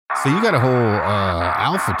So you got a whole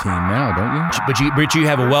alpha team now, don't you? But you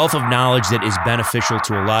have a wealth of knowledge that is beneficial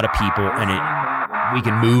to a lot of people, and we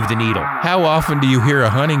can move the needle. How often do you hear a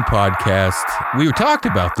hunting podcast? We talked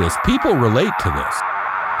about this. People relate to this.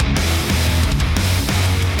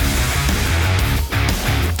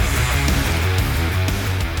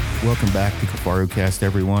 Welcome back to KifaruCast,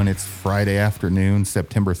 everyone. It's Friday afternoon,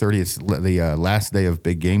 September 30th, the last day of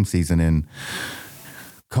big game season in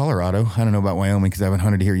Colorado. I don't know about Wyoming because I haven't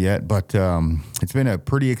hunted here yet, but it's been a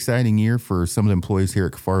pretty exciting year for some of the employees here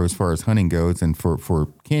at Kifaru as far as hunting goes. And for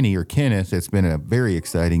Kenny or Kenneth, it's been a very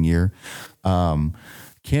exciting year.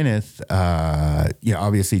 Kenneth,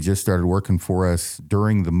 obviously just started working for us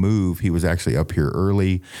during the move. He was actually up here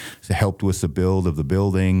early, helped with the build of the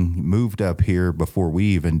building, moved up here before we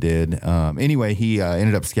even did. Anyway, he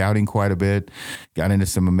ended up scouting quite a bit, got into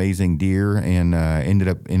some amazing deer, and ended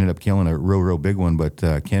up killing a real big one.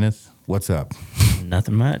 But Kenneth, what's up?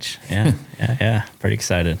 Nothing much. Yeah. Pretty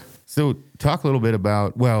excited. So talk a little bit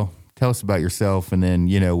about, tell us about yourself, and then,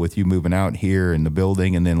 with you moving out here in the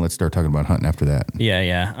building, and then let's start talking about hunting after that.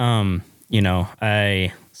 Yeah.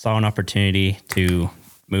 I saw an opportunity to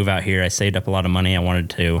move out here. I saved up a lot of money.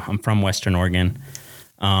 I'm from Western Oregon.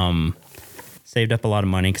 Saved up a lot of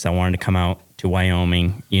money because I wanted to come out to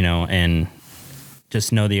Wyoming, and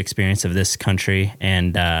just know the experience of this country,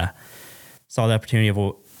 and saw the opportunity of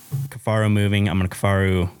Kifaru moving. I'm a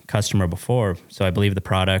Kifaru customer before, so I believe the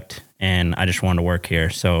product, and I just wanted to work here.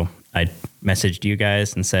 So I messaged you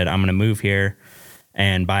guys and said, I'm going to move here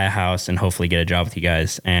and buy a house and hopefully get a job with you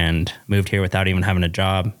guys, and moved here without even having a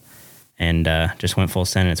job, and just went full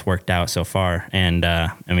send. It's worked out so far. And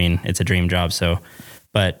it's a dream job.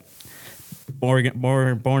 But born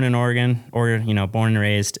in Oregon, born and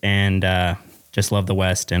raised, and just love the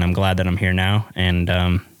West. And I'm glad that I'm here now and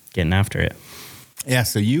getting after it. Yeah.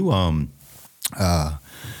 So you,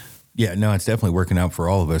 it's definitely working out for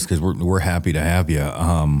all of us because we're happy to have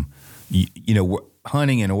you.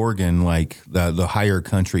 Hunting in Oregon, like the higher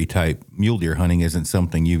country type mule deer hunting, isn't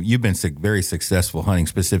something you've been very successful hunting,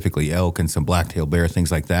 specifically elk and some black-tailed bear,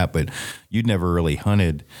 things like that. But you'd never really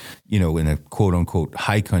hunted, in a quote unquote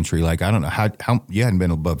high country. Like, I don't know how you hadn't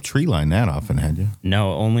been above tree line that often, had you?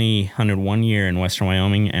 No, only hunted 1 year in Western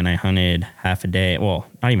Wyoming, and I hunted half a day. Well,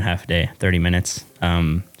 not even half a day, 30 minutes.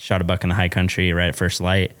 Shot a buck in the high country right at first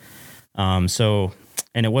light.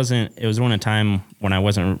 And it was one a time when I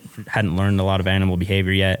hadn't learned a lot of animal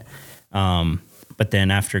behavior yet. But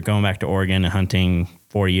then after going back to Oregon and hunting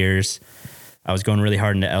 4 years, I was going really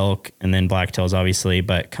hard into elk and then blacktails, obviously.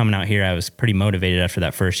 But coming out here, I was pretty motivated after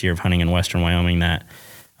that first year of hunting in Western Wyoming that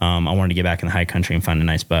I wanted to get back in the high country and find a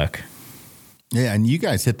nice buck. Yeah, and you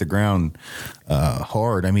guys hit the ground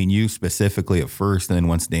hard. I mean, you specifically at first, and then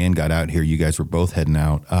once Dan got out here, you guys were both heading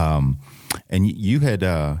out. And you had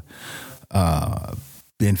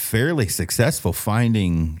been fairly successful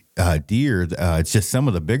finding deer. It's just some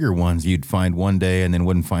of the bigger ones you'd find one day and then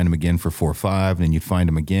wouldn't find them again for 4 or 5, and then you'd find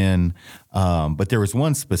them again. But there was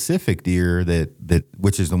one specific deer that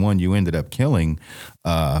which is the one you ended up killing.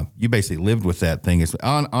 You basically lived with that thing. It's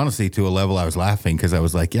honestly to a level I was laughing because I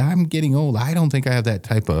was like, yeah, I'm getting old. I don't think I have that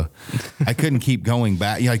type of. I couldn't keep going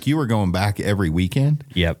back. Like you were going back every weekend.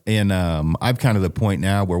 Yep. And I'm kind of the point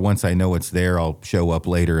now where once I know it's there, I'll show up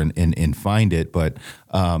later and find it. But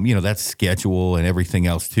that's schedule and everything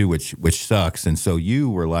else too, which sucks. And so you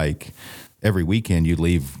were like every weekend you'd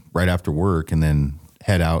leave right after work and then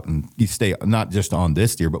head out and you stay not just on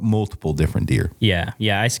this deer, but multiple different deer. Yeah.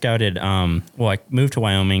 I scouted. I moved to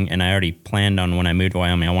Wyoming, and I already planned on when I moved to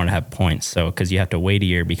Wyoming, I wanted to have points. So, because you have to wait a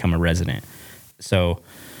year to become a resident. So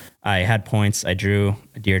I had points. I drew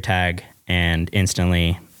a deer tag and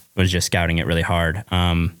instantly was just scouting it really hard.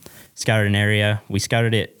 Scouted an area. We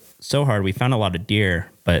scouted it so hard. We found a lot of deer,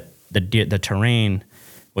 but the terrain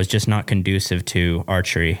was just not conducive to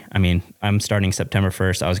archery. I mean, I'm starting September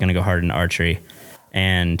 1st. I was going to go hard into archery.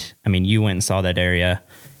 And I mean, you went and saw that area.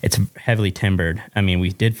 It's heavily timbered. I mean, we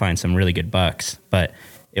did find some really good bucks, but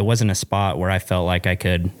it wasn't a spot where I felt like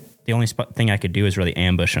the only thing I could do is really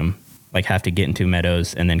ambush them, like have to get into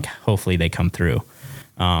meadows and then hopefully they come through.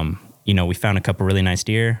 We found a couple really nice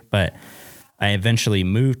deer, but I eventually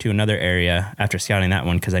moved to another area after scouting that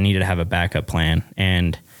one because I needed to have a backup plan.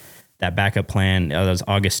 And that backup plan, that was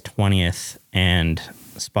August 20th, and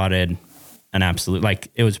spotted an absolute,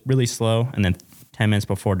 it was really slow, and then 10 minutes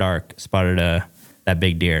before dark, spotted that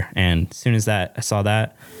big deer. And as soon as I saw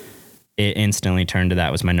that, it instantly turned to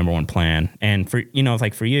that was my number one plan. And for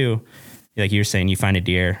you, like you were saying, you find a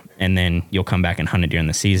deer and then you'll come back and hunt it during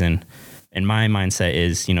the season. And my mindset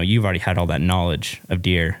is, you've already had all that knowledge of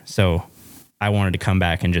deer. So I wanted to come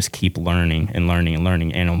back and just keep learning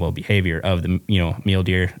animal behavior of the, mule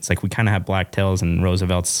deer. It's like we kind of have blacktails and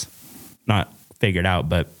Roosevelt's not figured out,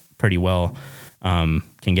 but pretty well can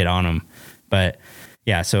get on them. But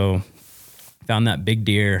yeah, so found that big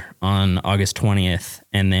deer on August 20th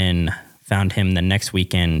and then found him the next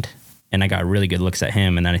weekend, and I got really good looks at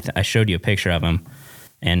him. And then I showed you a picture of him,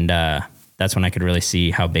 and that's when I could really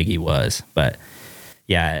see how big he was. But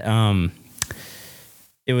yeah,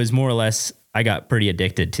 it was more or less, I got pretty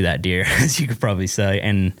addicted to that deer, as you could probably say.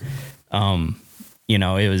 And,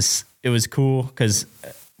 it was cool because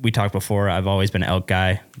we talked before, I've always been an elk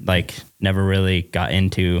guy, like never really got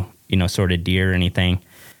into, sort of deer or anything.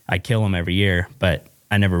 I kill them every year, but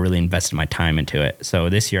I never really invested my time into it. So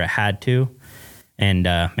this year I had to, and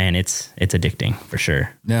man, it's addicting for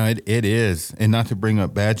sure. No, it is. And not to bring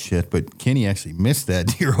up bad shit, but Kenny actually missed that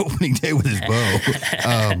deer opening day with his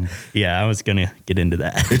bow. Yeah, I was going to get into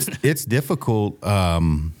that. It's difficult.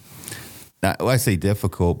 I say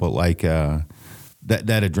difficult, but like that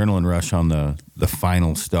adrenaline rush on the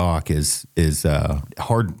final stalk is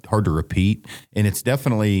hard to repeat. And it's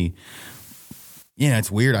definitely,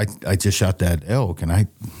 it's weird. I just shot that elk, and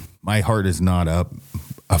my heart is not up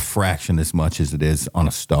a fraction as much as it is on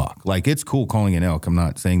a stalk. Like, it's cool calling an elk. I'm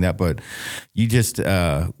not saying that, but you just,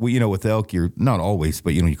 with elk, you're not always,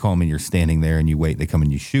 but you call them and you're standing there and you wait, they come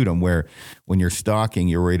and you shoot them. Where when you're stalking,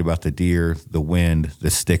 you're worried about the deer, the wind, the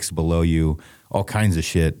sticks below you, all kinds of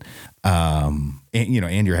shit. And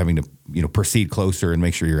you're having to, proceed closer and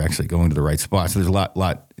make sure you're actually going to the right spot. So there's a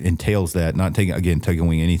lot entails that, not taking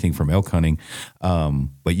away anything from elk hunting.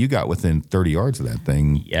 But you got within 30 yards of that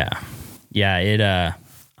thing. Yeah. It,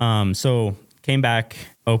 so came back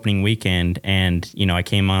opening weekend, and, I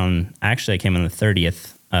came on the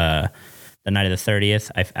 30th, the night of the 30th.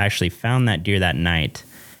 I actually found that deer that night.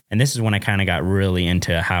 And this is when I kind of got really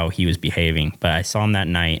into how he was behaving, but I saw him that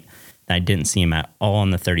night. I didn't see him at all on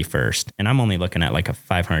the 31st, and I'm only looking at like a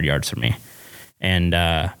 500 yards from me, and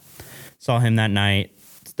saw him that night,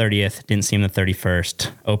 30th, didn't see him the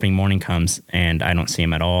 31st. Opening morning comes, and I don't see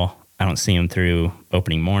him at all. I don't see him through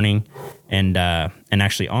opening morning, and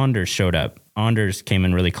actually Anders showed up. Anders came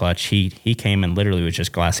in really clutch. He came and literally was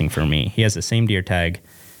just glassing for me. He has the same deer tag.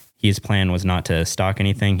 His plan was not to stalk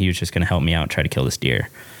anything. He was just going to help me out and try to kill this deer.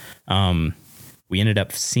 We ended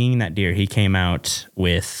up seeing that deer. He came out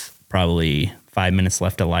with probably 5 minutes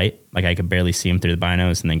left of light. Like, I could barely see him through the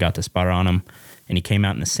binos, and then got the spotter on him. And he came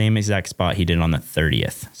out in the same exact spot he did on the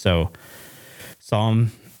 30th. So saw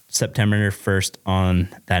him September 1st on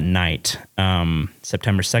that night.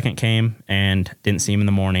 September 2nd came and didn't see him in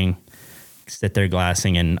the morning. Sit there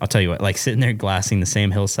glassing, and I'll tell you what, like sitting there glassing the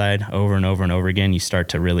same hillside over and over and over again, you start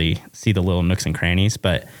to really see the little nooks and crannies.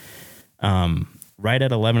 But right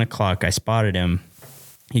at 11 o'clock, I spotted him.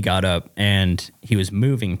 He got up and he was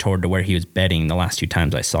moving toward to where he was bedding the last two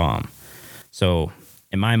times I saw him. So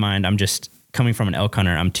in my mind, I'm just coming from an elk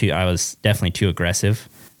hunter. I was definitely too aggressive.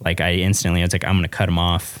 Like, I was like, I'm going to cut him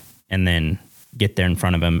off and then get there in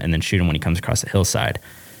front of him and then shoot him when he comes across the hillside.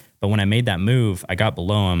 But when I made that move, I got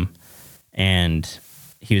below him, and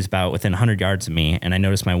he was about within 100 yards of me, and I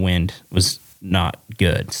noticed my wind was not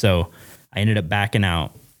good. So I ended up backing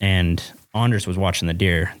out, and Anders was watching the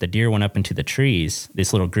deer. The deer went up into the trees,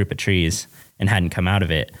 this little group of trees, and hadn't come out of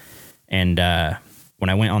it. And when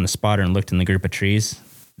I went on the spotter and looked in the group of trees,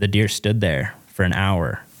 the deer stood there for an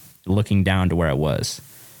hour looking down to where I was.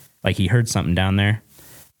 Like, he heard something down there.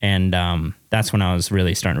 And that's when I was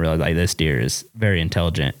really starting to realize, like, this deer is very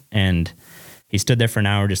intelligent. And he stood there for an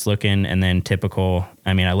hour just looking, and then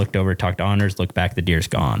I looked over, talked to Anders, looked back, the deer's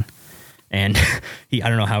gone. And I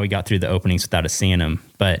don't know how he got through the openings without us seeing him.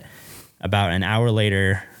 But about an hour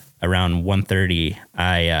later, around 1:30,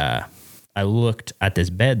 I looked at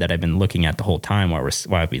this bed that I've been looking at the whole time while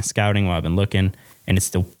I've been scouting, while I've been looking, and it's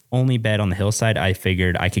the only bed on the hillside. I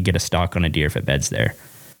figured I could get a stalk on a deer if it beds there.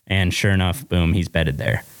 And sure enough, boom, he's bedded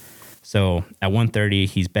there. So at 1:30,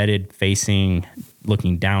 he's bedded facing,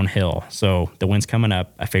 looking downhill. So the wind's coming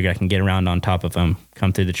up. I figured I can get around on top of him,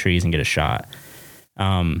 come through the trees and get a shot.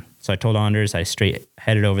 So I told Anders, I straight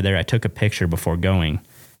headed over there. I took a picture before going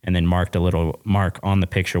and then marked a little mark on the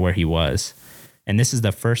picture where he was. And this is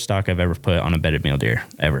the first stalk I've ever put on a bedded mule deer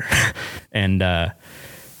ever. And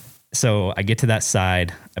so I get to that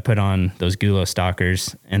side, I put on those Gulo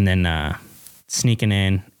stalkers, and then sneaking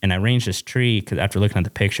in, and I ranged this tree because after looking at the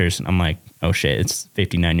pictures, I'm like, oh shit, it's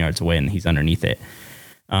 59 yards away and he's underneath it.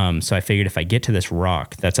 So I figured if I get to this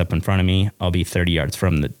rock that's up in front of me, I'll be 30 yards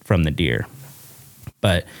from the deer.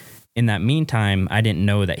 But in that meantime, I didn't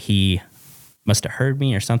know that he must have heard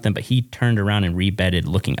me or something, but he turned around and rebedded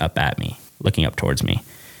looking up at me, looking up towards me.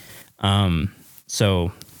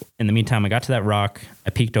 So in the meantime, I got to that rock, I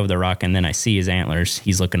peeked over the rock, and then I see his antlers.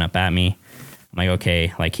 He's looking up at me. I'm like,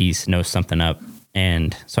 okay, like he knows something up.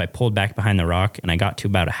 And so I pulled back behind the rock and I got to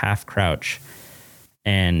about a half crouch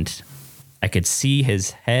and I could see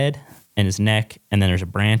his head and his neck, and then there's a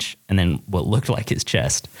branch and then what looked like his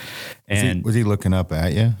chest. And was he looking up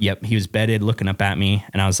at you? Yep. He was bedded looking up at me,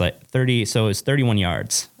 and I was like 30. So it was 31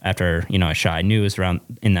 yards after, I shot. I knew it was around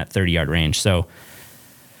in that 30-yard range. So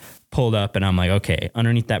pulled up and I'm like, okay,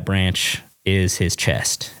 underneath that branch is his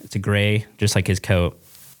chest. It's a gray, just like his coat.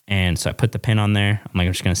 And so I put the pin on there. I'm like,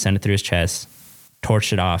 I'm just going to send it through his chest,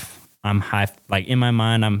 torched it off. I'm high, like in my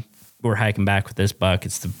mind, we're hiking back with this buck.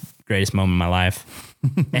 It's the greatest moment of my life.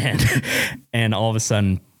 and all of a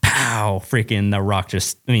sudden, pow, freaking the rock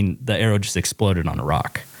the arrow just exploded on a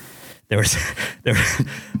rock. There was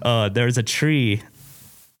a tree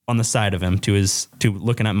on the side of him to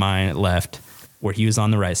looking at my left, where he was on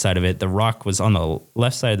the right side of it. The rock was on the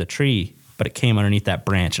left side of the tree, but it came underneath that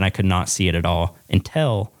branch and I could not see it at all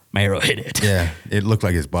until my arrow hit it. Yeah. It looked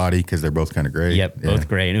like his body because they're both kind of gray. Yep. Yeah. Both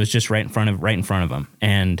gray. And it was just right in front of him.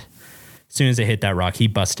 And as soon as it hit that rock, he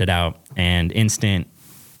busted out and instant,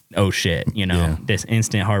 oh shit, this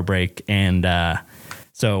instant heartbreak. And,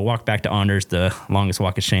 so walked back to Anders, the longest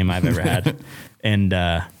walk of shame I've ever had. And,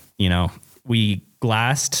 we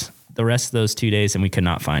glassed the rest of those 2 days and we could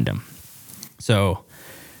not find him. So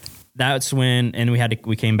that's when, and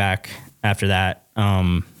we came back after that.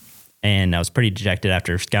 And I was pretty dejected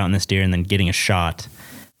after scouting this deer and then getting a shot,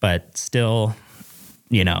 but still,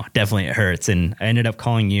 definitely it hurts. And I ended up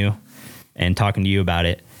calling you and talking to you about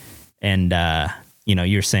it. And,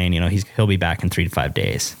 you're saying, he'll be back in 3 to 5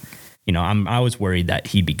 days. I was worried that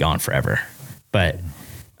he'd be gone forever, but,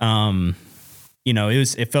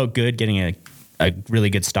 it felt good getting a really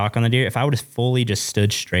good stock on the deer. If I would have fully just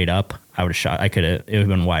stood straight up, I would have shot. It would have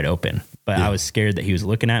been wide open, but I was scared that he was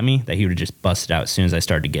looking at me, that he would have just busted out as soon as I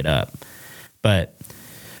started to get up. But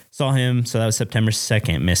saw him. So that was September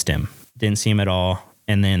 2nd, missed him. Didn't see him at all.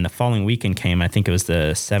 And then the following weekend came, I think it was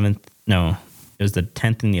the 7th. No, it was the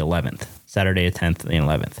 10th and the 11th, Saturday, the 10th and the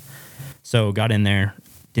 11th. So got in there,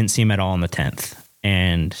 didn't see him at all on the 10th.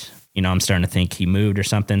 And, I'm starting to think he moved or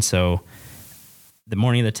something. So the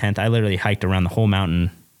morning of the 10th, I literally hiked around the whole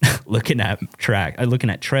mountain looking at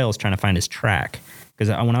trails, trying to find his track. Because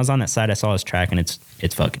when I was on that side, I saw his track and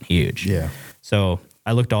it's fucking huge. Yeah. So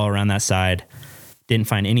I looked all around that side, didn't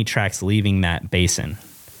find any tracks leaving that basin.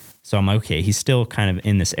 So I'm like, okay, he's still kind of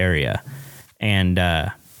in this area. And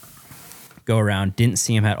go around, didn't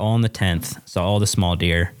see him at all on the 10th, saw all the small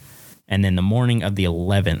deer. And then the morning of the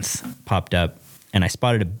 11th popped up and I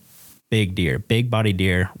spotted a big body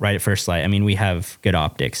deer right at first light. I mean, we have good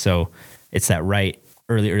optics, so it's that right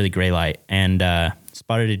early gray light, and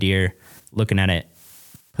spotted a deer, looking at it,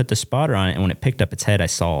 put the spotter on it, and when it picked up its head, I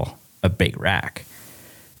saw a big rack.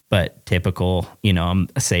 But typical, I'm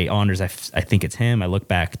say Anders, I think it's him. I look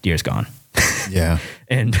back, deer's gone. Yeah.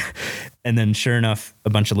 and then sure enough, a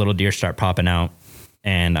bunch of little deer start popping out,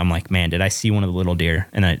 and I'm like, man, did I see one of the little deer?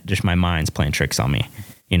 And just my mind's playing tricks on me,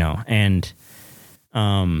 and so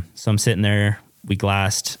I'm sitting there, we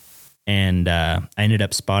glassed, and I ended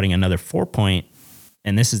up spotting another 4-point,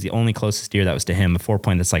 and this is the only closest deer that was to him, a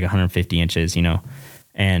 4-point that's like 150 inches,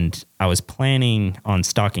 and I was planning on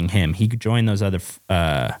stalking him. He could join those other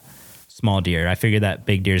small deer. I figured that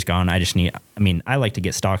big deer's gone. I like to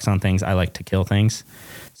get stalks on things. I like to kill things.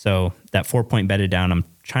 So that 4-point bedded down. I'm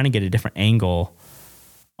trying to get a different angle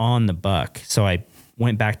on the buck. So I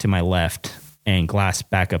went back to my left and glassed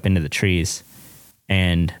back up into the trees.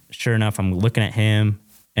 And sure enough, I'm looking at him,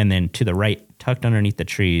 and then to the right, tucked underneath the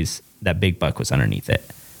trees, that big buck was underneath it.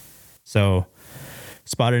 So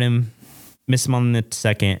spotted him, missed him on the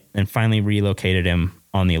 2nd, and finally relocated him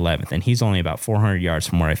on the 11th. And he's only about 400 yards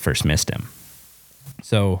from where I first missed him.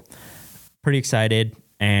 So pretty excited,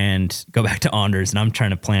 and go back to Anders, and I'm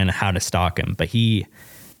trying to plan how to stalk him. But he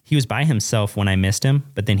was by himself when I missed him,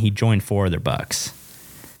 but then he joined 4 other bucks.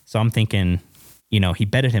 So I'm thinking, he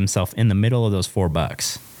bedded himself in the middle of those 4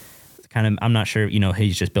 bucks. I'm not sure,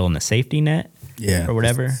 he's just building a safety net or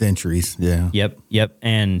whatever. Centuries. Yeah. Yep.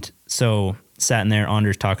 And so sat in there,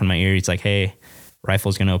 Anders talking in my ear. He's like, hey,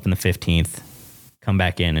 rifle's going to open the 15th. Come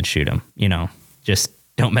back in and shoot him. Just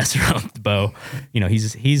don't mess around with the bow.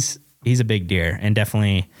 He's a big deer, and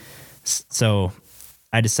definitely. So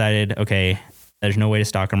I decided, okay, there's no way to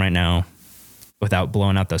stalk him right now without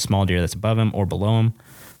blowing out the small deer that's above him or below him.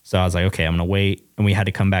 So I was like, okay, I'm going to wait. And we had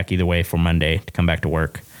to come back either way for Monday to come back to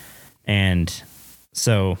work. And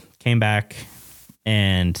so came back,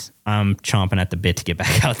 and I'm chomping at the bit to get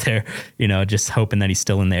back out there, just hoping that he's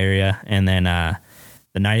still in the area. And then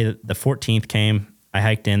the night of the 14th came, I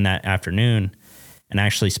hiked in that afternoon and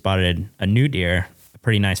actually spotted a new deer, a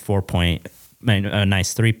pretty nice 4-point, a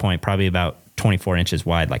nice 3-point, probably about 24 inches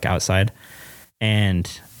wide, like outside. And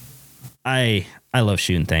I love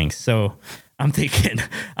shooting things. So I'm thinking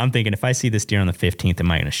if I see this deer on the 15th,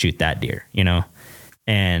 am I going to shoot that deer, you know?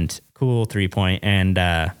 And cool 3-point. And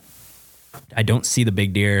I don't see the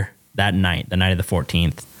big deer that night, the night of the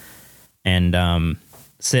 14th. And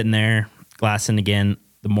sitting there, glassing again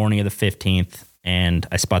the morning of the 15th, and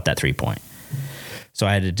I spot that 3-point. So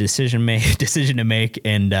I had a decision to make,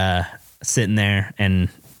 and sitting there. And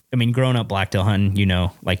I mean, growing up blacktail hunting, you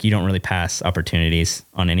know, like you don't really pass opportunities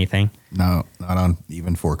on anything. No, not on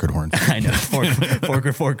even forked horns. I know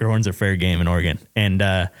forked horns are fair game in Oregon. And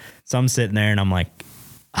so I'm sitting there and I'm like,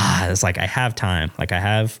 it's like I have time. Like I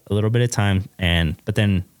have a little bit of time. But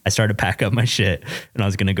then I started to pack up my shit and I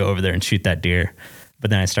was going to go over there and shoot that deer. But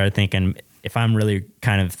then I started thinking, if I'm really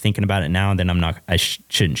kind of thinking about it now, then I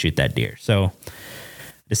shouldn't shoot that deer. So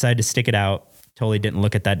I decided to stick it out. Totally didn't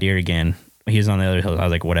look at that deer again. He was on the other hill. I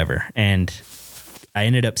was like, whatever. And I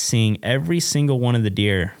ended up seeing every single one of the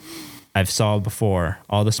deer I've saw before,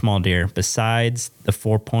 all the small deer, besides the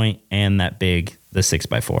 4-point and that big, the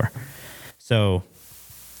 6x4. So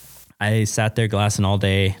I sat there glassing all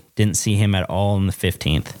day, didn't see him at all on the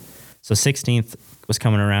 15th. So 16th was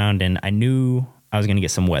coming around, and I knew I was going to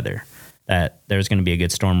get some weather, that there was going to be a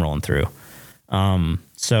good storm rolling through.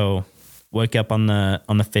 So wake up on the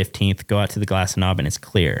 15th, go out to the Glass Knob, and it's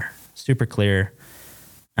clear, super clear.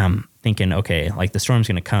 I'm thinking, okay, like the storm's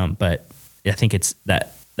going to come, but I think it's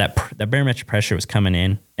that barometric pressure was coming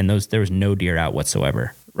in, and there was no deer out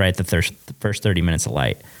whatsoever, right? The first 30 minutes of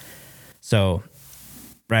light. So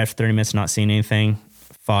right after 30 minutes not seeing anything,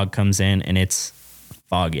 fog comes in, and it's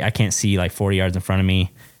foggy. I can't see like 40 yards in front of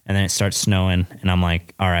me, and then it starts snowing, and I'm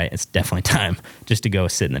like, all right, it's definitely time just to go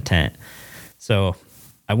sit in the tent. So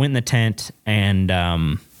I went in the tent,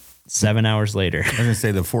 and 7 hours later. I was going to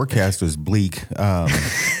say the forecast was bleak. I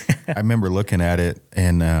remember looking at it,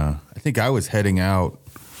 and I think I was heading out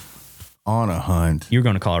on a hunt. You were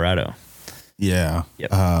going to Colorado. Yeah.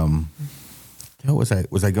 Yep. What was I?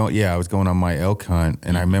 Was I going? Yeah, I was going on my elk hunt,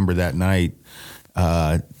 and I remember that night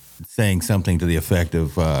saying something to the effect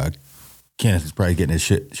of, Kenneth is probably getting his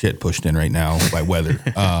shit pushed in right now by weather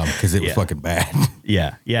because it was fucking bad.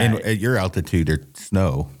 Yeah. And at your altitude, there's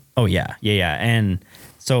snow. Oh, yeah. And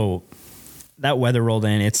so that weather rolled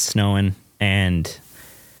in, it's snowing, and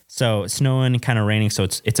so it's snowing, kind of raining, so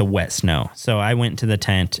it's a wet snow. So I went to the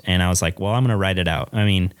tent, and I was like, well, I'm going to ride it out. I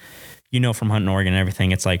mean, you know, from hunting Oregon and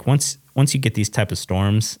everything, it's like once you get these type of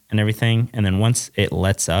storms and everything, and then once it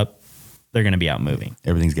lets up, they're going to be out moving.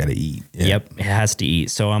 Everything's got to eat. Yeah. Yep, it has to eat.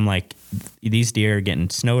 So I'm like, these deer are getting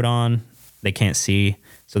snowed on. They can't see,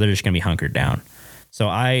 so they're just going to be hunkered down. So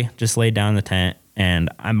I just laid down in the tent, and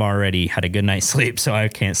I'm already had a good night's sleep, so I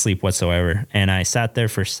can't sleep whatsoever. And I sat there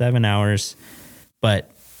for 7 hours, but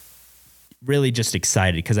really just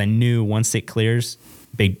excited because I knew once it clears,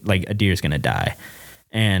 a deer's going to die.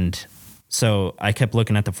 And so I kept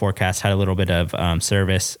looking at the forecast, had a little bit of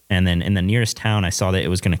service, and then in the nearest town, I saw that it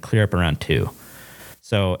was going to clear up around 2.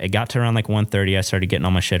 So it got to around like 1:30. I started getting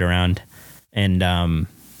all my shit around, and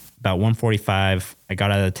about 1:45, I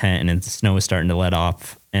got out of the tent, and the snow was starting to let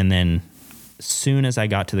off. And then as soon as I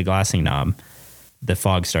got to the Glassing Knob, the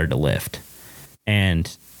fog started to lift, and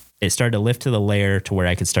it started to lift to the layer to where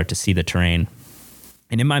I could start to see the terrain.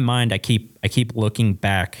 And in my mind, I keep looking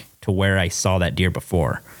back to where I saw that deer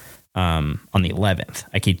before. On the 11th,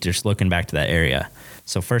 I keep just looking back to that area.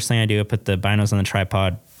 So first thing I do, I put the binos on the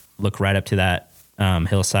tripod, look right up to that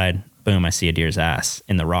hillside. Boom, I see a deer's ass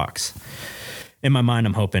in the rocks. In my mind,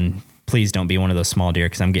 I'm hoping, please don't be one of those small deer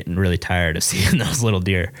because I'm getting really tired of seeing those little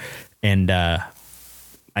deer. And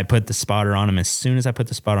I put the spotter on him. As soon as I put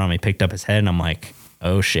the spotter on him, he picked up his head, and I'm like,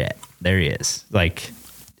 oh shit, there he is. Like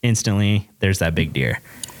instantly, there's that big deer.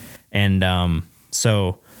 And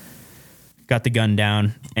so got the gun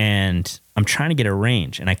down, and I'm trying to get a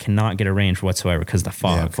range, and I cannot get a range whatsoever because of the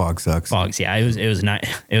fog. Yeah, fog sucks. Fogs, yeah.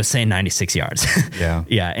 It was saying 96 yards. Yeah.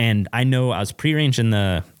 Yeah, and I know I was pre-ranging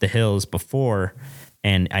the hills before,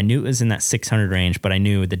 and I knew it was in that 600 range, but I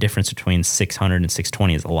knew the difference between 600 and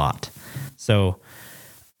 620 is a lot. So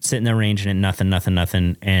sitting there ranging it,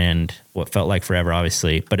 nothing, and what felt like forever,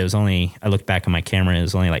 obviously, but it was only, I looked back on my camera, it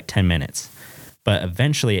was only like 10 minutes. But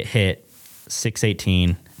eventually it hit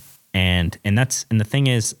 618. And the thing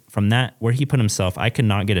is, from that, where he put himself, I could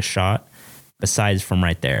not get a shot besides from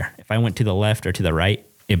right there. If I went to the left or to the right,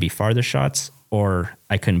 it'd be farther shots, or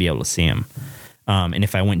I couldn't be able to see him. And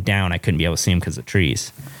if I went down, I couldn't be able to see him because of the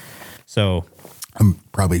trees. So I'm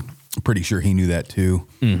probably Pretty sure he knew that too.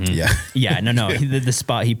 Mm-hmm. Yeah. Yeah, no. The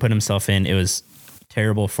spot he put himself in, it was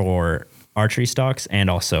terrible for archery stocks and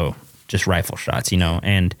also just rifle shots,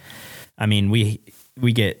 And I mean, we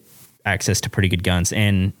get access to pretty good guns.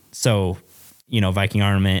 And so, Viking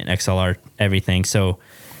Armament, XLR, everything. So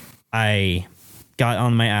I got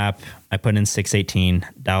on my app, I put in 618,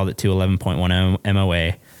 dialed it to 11.1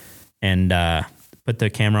 MOA, and put the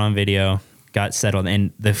camera on video, got settled.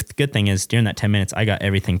 And the good thing is during that 10 minutes, I got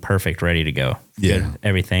everything perfect, ready to go. Yeah. Good,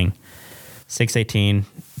 everything. 618,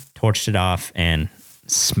 torched it off, and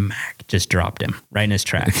smack, just dropped him right in his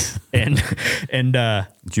tracks. and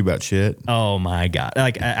Did you about shit? oh my God.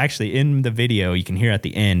 Like actually in the video, you can hear at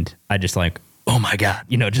the end, I just like, oh my God,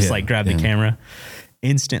 grabbed the camera.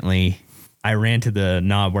 Instantly, I ran to the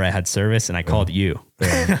knob where I had service and I called you.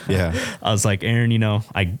 Yeah. I was like, Aaron,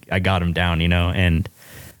 I got him down, and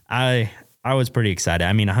I was pretty excited.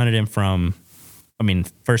 I mean, I hunted him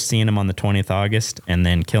first seeing him on the 20th of August and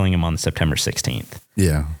then killing him on September 16th.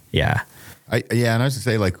 Yeah. Yeah. And I was to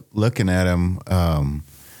say, like, looking at him, I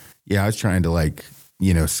was trying to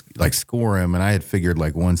score him, and I had figured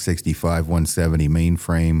like 165, 170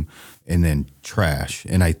 mainframe, and then trash,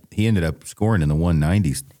 and he ended up scoring in the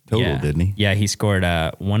 190s total, didn't he? Yeah, he scored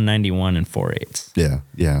 191 and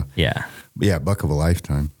 4/8. Yeah, buck of a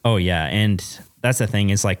lifetime. Oh yeah, and that's the thing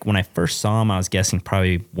is like when I first saw him, I was guessing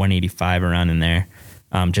probably 185 around in there,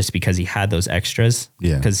 just because he had those extras.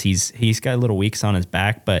 Yeah, because he's got little weeks on his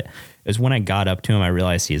back, but it was when I got up to him, I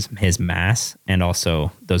realized his mass and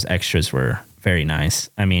also those extras were very nice.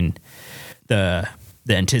 I mean, the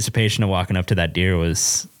anticipation of walking up to that deer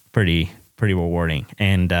was pretty rewarding,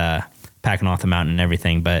 and packing off the mountain and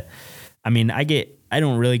everything. But I mean, I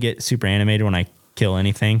don't really get super animated when I kill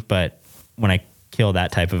anything, but when I kill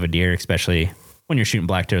that type of a deer, especially when you're shooting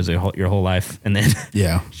black tails your whole life, and then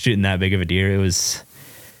shooting that big of a deer, it was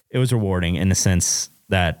rewarding in the sense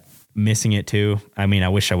that missing it too. I mean, I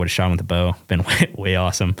wish I would have shot him with a bow, been way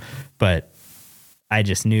awesome, but I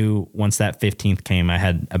just knew once that 15th came, I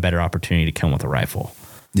had a better opportunity to kill him with a rifle.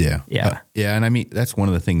 Yeah. Yeah. And I mean, that's one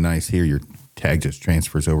of the things nice here. Your tag just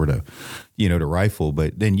transfers over to, to rifle,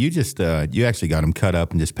 but then you just, you actually got him cut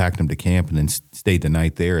up and just packed him to camp and then stayed the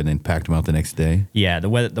night there and then packed him out the next day. Yeah. The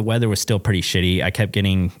weather was still pretty shitty. I kept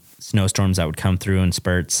getting snowstorms that would come through in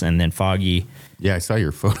spurts and then foggy. Yeah. I saw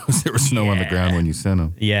your photos. There was snow on the ground when you sent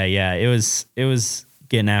them. Yeah. Yeah. It was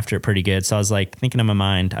getting after it pretty good. So I was like thinking in my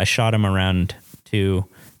mind, I shot him around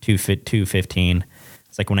 2:15.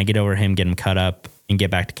 It's like when I get over him, get him cut up and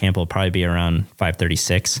get back to camp, it'll probably be around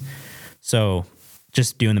 5:36. So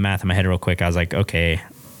just doing the math in my head real quick, I was like, okay,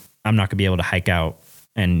 I'm not gonna be able to hike out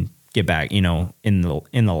and get back, in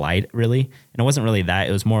the light really. And it wasn't really that,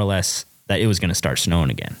 it was more or less that it was going to start snowing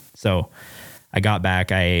again. So I got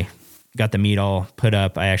back, I got the meat all put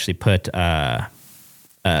up. I actually put,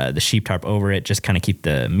 the sheep tarp over it, just kind of keep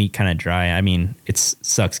the meat kind of dry. I mean, it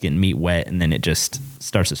sucks getting meat wet and then it just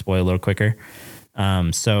starts to spoil a little quicker.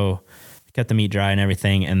 So I cut the meat dry and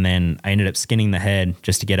everything. And then I ended up skinning the head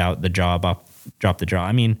just to get out the jaw, drop the jaw.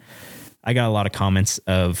 I mean, I got a lot of comments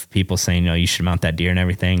of people saying, you should mount that deer and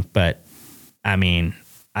everything. But I mean,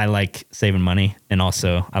 I like saving money and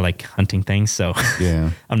also I like hunting things. So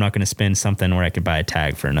yeah, I'm not going to spend something where I could buy a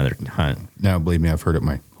tag for another hunt. Now, believe me, I've heard it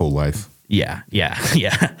my whole life. Yeah.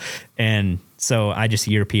 And so I just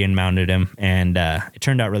European mounted him and it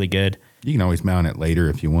turned out really good. You can always mount it later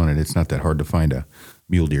if you want it. It's not that hard to find a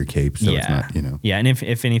mule deer cape. So it's not, Yeah. And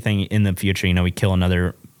if anything in the future, we kill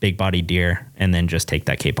another big body deer and then just take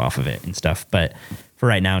that cape off of it and stuff. But for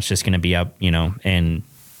right now, it's just going to be up,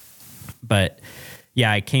 but yeah,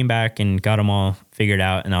 I came back and got them all figured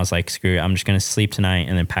out and I was like, screw it, I'm just going to sleep tonight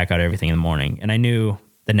and then pack out everything in the morning. And I knew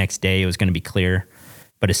the next day it was going to be clear.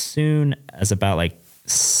 But as soon as about like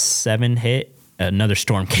 7 hit, another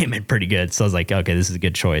storm came in pretty good. So I was like, okay, this is a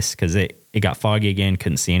good choice because it got foggy again,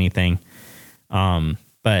 couldn't see anything.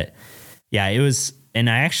 But yeah, it was, and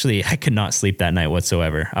I could not sleep that night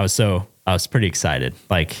whatsoever. I was pretty excited,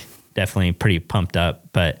 like definitely pretty pumped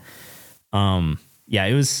up. But yeah,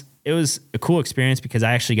 it was a cool experience because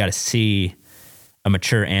I actually got to see a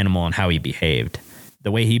mature animal and how he behaved.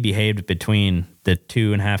 The way he behaved between the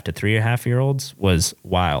 2.5 to 3.5 year olds was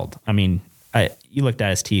wild. I mean, you looked at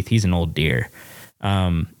his teeth, he's an old deer.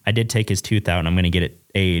 I did take his tooth out and I'm going to get it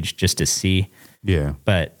aged just to see. Yeah.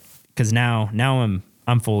 But cause now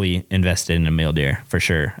I'm fully invested in a male deer for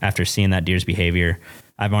sure. After seeing that deer's behavior,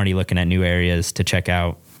 I'm already looking at new areas to check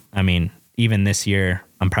out. I mean, even this year,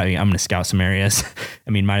 I'm going to scout some areas. I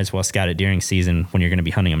mean, might as well scout it during season when you're going to be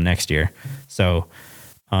hunting them next year. So,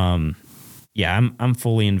 yeah, I'm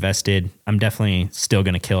fully invested. I'm definitely still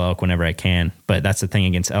going to kill elk whenever I can. But that's the thing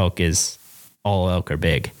against elk is all elk are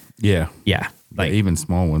big. Yeah. Yeah. Like even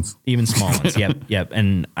small ones. Even small ones. Yep.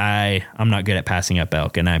 And I'm not good at passing up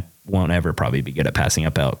elk, and I won't ever probably be good at passing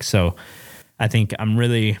up elk. So I think I'm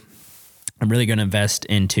really going to invest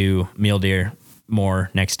into mule deer more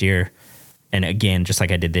next year. And again, just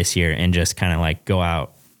like I did this year, and just kind of like go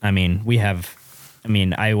out. I mean,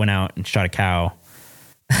 I went out and shot a cow,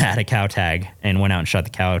 had a cow tag, and went out and shot the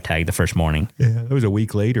cow tag the first morning. Yeah. That was a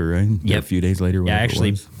week later, right? Yep. A few days later. Yeah, I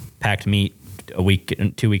actually packed meat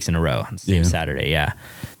 2 weeks in a row on the same Saturday. Yeah.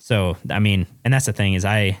 So, I mean, and that's the thing is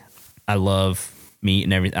I love meat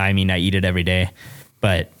and everything. I mean, I eat it every day,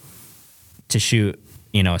 but to shoot,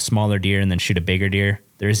 a smaller deer and then shoot a bigger deer,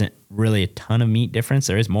 there isn't really a ton of meat difference.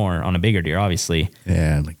 There is more on a bigger deer, obviously.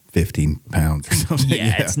 Yeah. Like 15 pounds or something.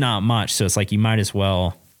 Yeah. It's not much. So it's like, you might as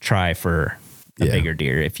well try for a bigger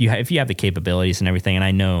deer if you have the capabilities and everything. And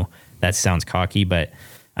I know that sounds cocky, but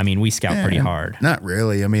I mean, we scout pretty hard. Not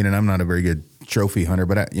really. I mean, and I'm not a very good trophy hunter,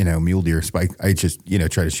 but mule deer spike, I just,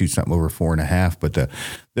 try to shoot something over 4.5. But the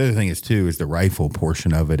other thing is the rifle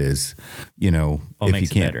portion of it is, if makes you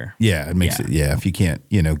can't, it better. Yeah, it makes it. Yeah. If you can't,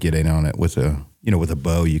 get in on it with a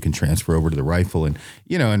bow, you can transfer over to the rifle. And,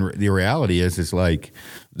 and the reality is like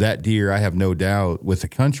that deer, I have no doubt with the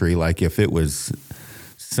country, like if it was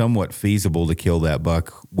somewhat feasible to kill that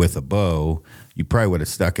buck with a bow, you probably would have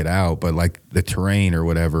stuck it out. But like the terrain or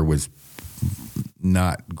whatever was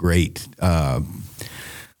not great. I'm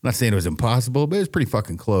not saying it was impossible, but it was pretty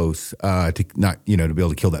fucking close to not, to be able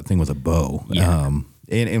to kill that thing with a bow. Yeah.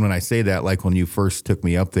 And when I say that, like when you first took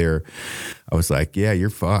me up there, I was like, yeah, you're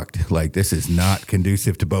fucked. Like, this is not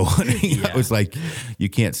conducive to bow hunting. Yeah. I was like, you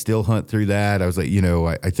can't still hunt through that. I was like,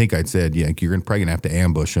 I think I'd said, you're probably going to have to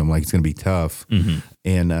ambush them. Like, it's going to be tough. Mm-hmm.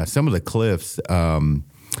 And some of the cliffs,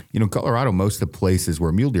 Colorado, most of the places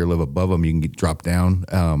where mule deer live above them, you can drop down.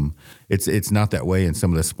 It's not that way in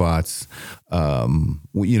some of the spots,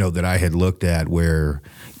 that I had looked at where,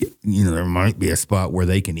 there might be a spot where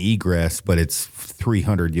they can egress, but it's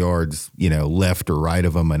 300 yards, left or right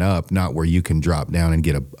of them and up, not where you can drop down and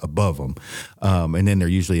get above them. And then they're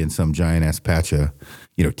usually in some giant ass patch of,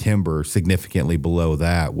 timber significantly below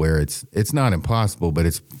that, where it's not impossible, but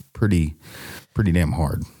it's pretty damn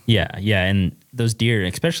hard. Yeah. And those deer,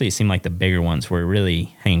 especially it seemed like the bigger ones, were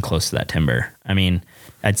really hanging close to that timber. I mean,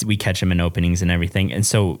 we catch them in openings and everything. And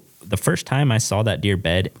so the first time I saw that deer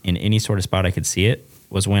bed in any sort of spot I could see it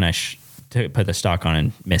was when I put the stock on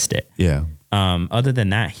and missed it. Yeah. Other than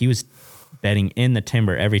that, he was bedding in the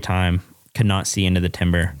timber every time, could not see into the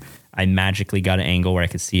timber. I magically got an angle where I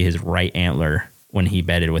could see his right antler when he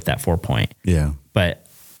bedded with that 4-point. Yeah.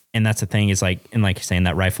 And that's the thing is like you're saying,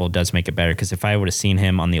 that rifle does make it better. Because if I would have seen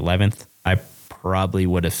him on the 11th, I probably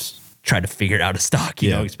would have tried to figure out a stock, you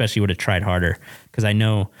know, especially would have tried harder. Because I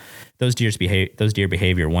know those deer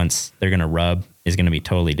behavior, once they're going to rub, is going to be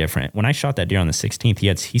totally different. When I shot that deer on the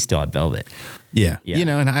 16th, he still had velvet. Yeah.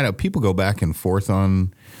 And I know people go back and forth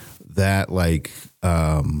on that. Like,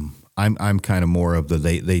 I'm kind of more of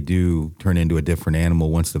they do turn into a different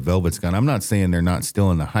animal once the velvet's gone. I'm not saying they're not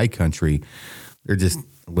still in the high country. They're just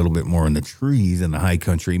a little bit more in the trees in the high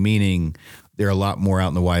country, meaning they're a lot more out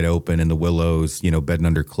in the wide open in the willows, bedding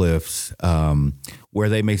under cliffs, where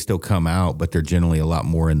they may still come out, but they're generally a lot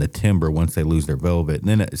more in the timber once they lose their velvet.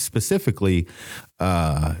 And then specifically,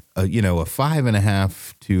 a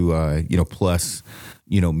 5.5 to, plus,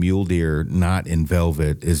 mule deer not in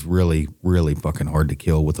velvet is really, really fucking hard to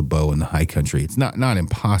kill with a bow in the high country. It's not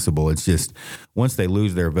impossible. It's just once they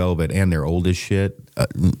lose their velvet and they're old as shit,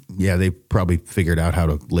 they probably figured out how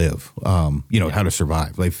to live, how to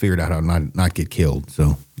survive. They figured out how to not get killed.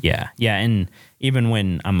 So yeah. And even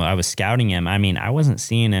when I was scouting him, I mean, I wasn't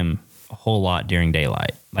seeing him a whole lot during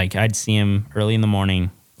daylight. Like I'd see him early in the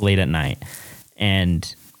morning, late at night,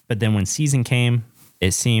 but then when season came,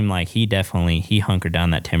 it seemed like he hunkered down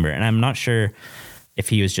that timber. And I'm not sure if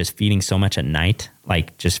he was just feeding so much at night,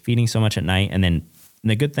 And then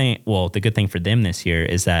the good thing for them this year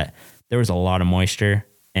is that there was a lot of moisture,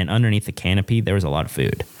 and underneath the canopy, there was a lot of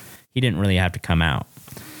food. He didn't really have to come out.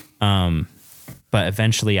 But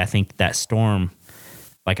eventually I think that storm,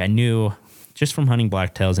 like I knew just from hunting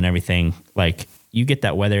blacktails and everything, like you get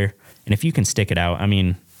that weather, and if you can stick it out, I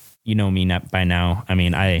mean, you know me by now. I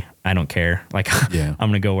mean, I don't care. Like, I'm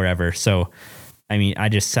going to go wherever. So, I mean, I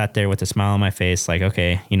just sat there with a smile on my face, like,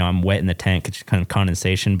 okay, I'm wet in the tent, it's kind of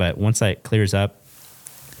condensation. But once that clears up,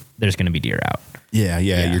 there's going to be deer out. Yeah.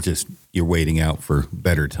 You're just you're waiting out for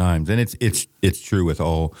better times. And it's true with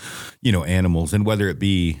all, animals. And whether it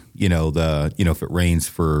be, if it rains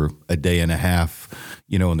for a day and a half,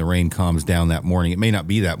 and the rain calms down that morning, it may not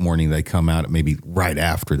be that morning they come out. It may be right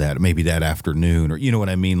after that. It may be that afternoon, or you know what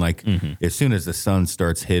I mean? Like as soon as the sun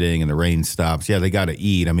starts hitting and the rain stops, they got to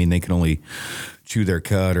eat. I mean, they can only chew their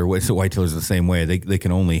cud, or whitetails the same way. They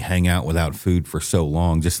can only hang out without food for so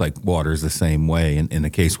long, just like water's the same way. In the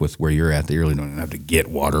case with where you're at, they really don't have to get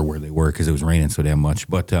water where they were because it was raining so damn much.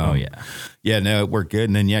 But no, it worked good.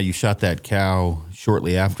 And then you shot that cow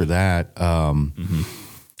shortly after that.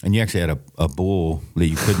 And you actually had a bull that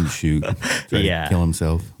you couldn't shoot to kill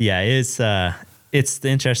himself. Yeah, it's the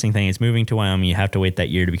interesting thing is moving to Wyoming, you have to wait that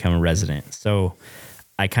year to become a resident. So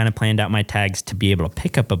I kind of planned out my tags to be able to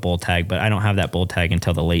pick up a bull tag, but I don't have that bull tag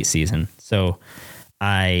until the late season. So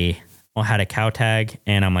I had a cow tag,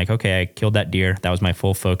 and I'm like, okay, I killed that deer. That was my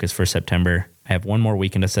full focus for September. I have one more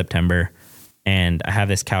weekend of September, and I have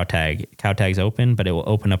this cow tag. Cow tag's open, but it will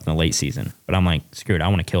open up in the late season. But I'm like, screw it, I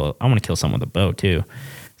want to kill someone with a bow too.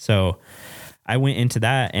 So I went into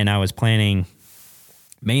that, and I was planning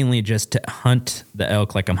mainly just to hunt the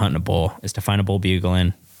elk like I'm hunting a bull, is to find a bull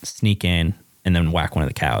bugling, sneak in, and then whack one of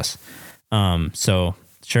the cows. So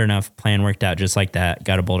sure enough, plan worked out just like that.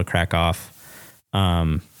 Got a bull to crack off.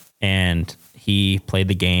 And he played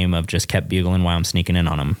the game of just kept bugling while I'm sneaking in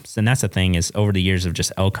on him. And that's the thing is, over the years of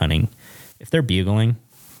just elk hunting, if they're bugling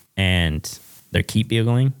and they keep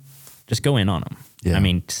bugling, just go in on them. Yeah. I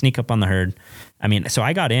mean, sneak up on the herd. I mean, so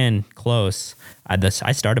I got in close.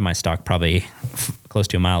 I started my stalk probably close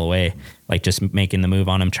to a mile away, like just making the move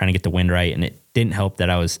on them, trying to get the wind right. And it didn't help that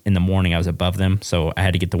I was in the morning, I was above them. So I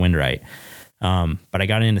had to get the wind right. But I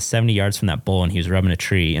got into 70 yards from that bull, and he was rubbing a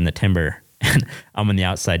tree in the timber. And I'm on the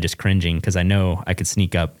outside just cringing because I know I could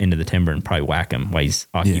sneak up into the timber and probably whack him while he's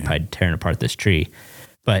occupied tearing apart this tree.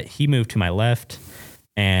 But he moved to my left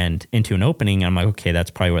and into an opening. And I'm like, okay, that's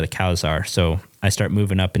probably where the cows are. So I start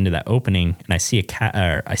moving up into that opening, and I see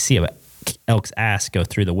a elk's ass go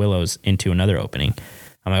through the willows into another opening.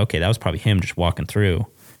 I'm like, okay, that was probably him just walking through,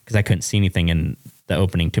 because I couldn't see anything in the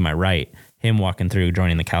opening to my right. Him walking through,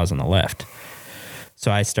 joining the cows on the left.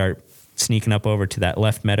 So I start sneaking up over to that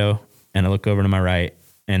left meadow, and I look over to my right,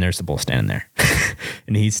 and there's the bull standing there.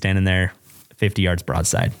 And he's standing there 50 yards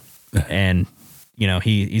broadside. And,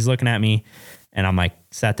 he's looking at me, and I'm like,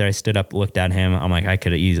 sat there, I stood up, looked at him. I'm like, I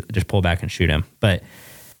could have easily just pull back and shoot him. But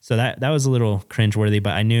so that was a little cringeworthy,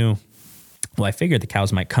 but I knew, I figured the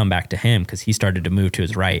cows might come back to him because he started to move to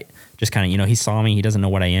his right. Just kind of, he saw me, he doesn't know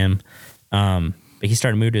what I am. But he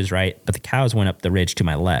started to move to his right, but the cows went up the ridge to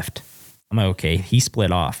my left. I'm like, okay, he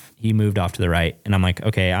split off. He moved off to the right. And I'm like,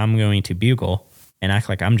 okay, I'm going to bugle and act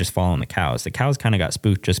like I'm just following the cows. The cows kind of got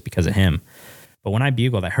spooked just because of him. But when I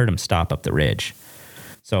bugled, I heard him stop up the ridge.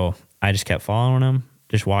 So I just kept following him,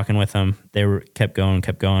 just walking with him. Kept going.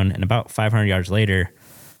 And about 500 yards later,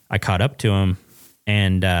 I caught up to him,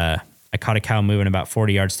 and I caught a cow moving about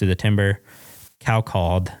 40 yards through the timber. Cow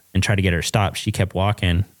called and tried to get her to stop. She kept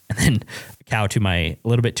walking. And then a cow a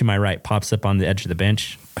little bit to my right pops up on the edge of the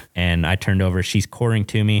bench, and I turned over. She's quartering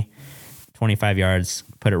to me, 25 yards,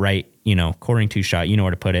 put it right, quartering two shot, you know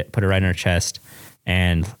where to put it right in her chest,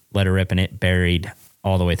 and let her rip, and it buried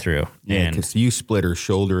all the way through. Yeah, because you split her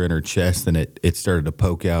shoulder and her chest, and it started to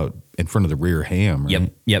poke out in front of the rear ham,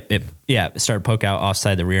 right? Yep. It started to poke out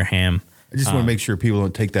offside the rear ham. I just want to make sure people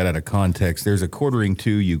don't take that out of context. There's a quartering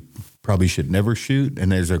two you probably should never shoot,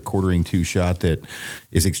 and there's a quartering two shot that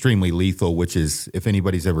is extremely lethal, which is, if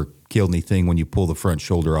anybody's ever killed anything, when you pull the front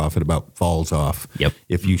shoulder off, it about falls off. Yep.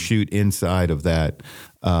 If you shoot inside of that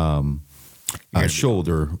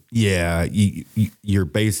shoulder, you're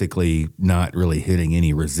basically not really hitting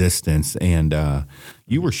any resistance. And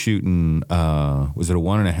you were shooting, was it a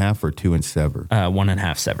 1.5 or 2 inch sever?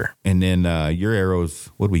 1.5 sever. And then your arrows,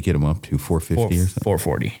 what did we get them up to? 450 or something?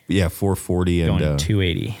 440. Yeah, 440 and going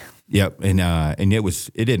 280. Yep, and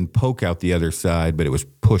it didn't poke out the other side, but it was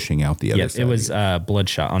pushing out the other side. It was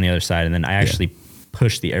bloodshot on the other side, and then I actually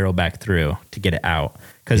pushed the arrow back through to get it out.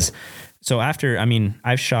 So after,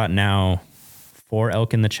 I've shot now 4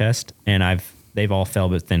 elk in the chest, and they've all fell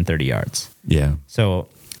within 30 yards. Yeah. So,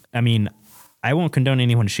 I won't condone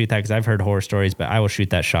anyone to shoot that because I've heard horror stories, but I will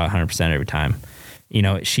shoot that shot 100% every time.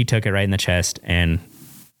 She took it right in the chest, and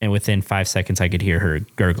within 5 seconds, I could hear her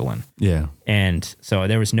gurgling. Yeah. And so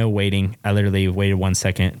there was no waiting. I literally waited 1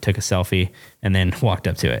 second, took a selfie, and then walked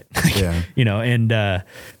up to it. Yeah.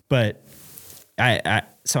 But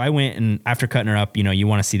I went, and after cutting her up, you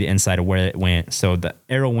want to see the inside of where it went. So the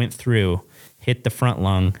arrow went through, hit the front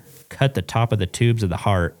lung, cut the top of the tubes of the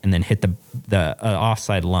heart, and then hit the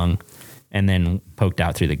offside lung. and then poked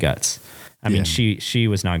out through the guts. I mean, she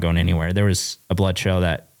was not going anywhere. There was a blood trail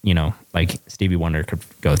that, like Stevie Wonder could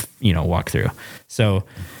go, walk through. So,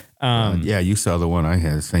 yeah, you saw the one I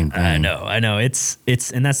had, same thing. I know. It's,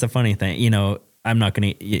 and that's the funny thing, I'm not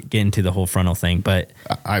going to get into the whole frontal thing, but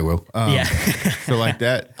I will. yeah. So like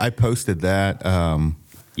that, I posted that,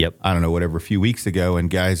 yep. I don't know, whatever, a few weeks ago, and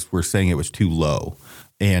guys were saying it was too low.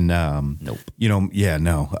 And, nope.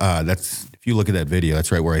 That's, if you look at that video,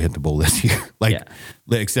 that's right where I hit the bull this year.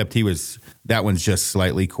 Except that one's just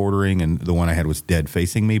slightly quartering, and the one I had was dead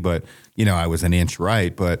facing me, but I was an inch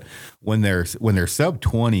right. But when they're sub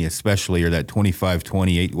 20, especially, or that 25,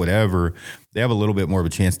 28, whatever, they have a little bit more of a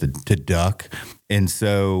chance to duck. And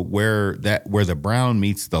so where the brown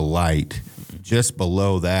meets the light, just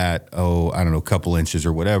below that, I don't know, a couple inches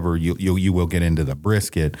or whatever, you will get into the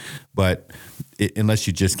brisket. But unless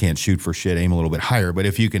you just can't shoot for shit, aim a little bit higher. But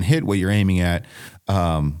if you can hit what you're aiming at,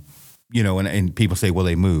 and people say, well,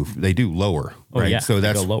 they move. They do lower, right? Yeah, so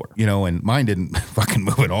that's, go lower. And mine didn't fucking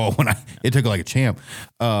move at all it took like a champ.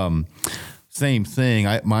 Same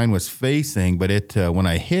thing. Mine was facing, but when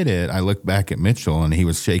I hit it, I looked back at Mitchell and he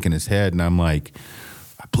was shaking his head, and I'm like,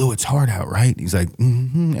 I blew its heart out, right? He's like,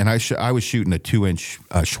 mm-hmm. And I was shooting a 2-inch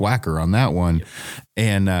Schwacker on that one,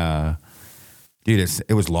 and dude,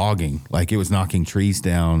 it was logging, like it was knocking trees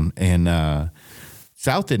down, and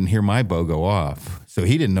South didn't hear my bow go off, so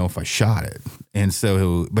he didn't know if I shot it. And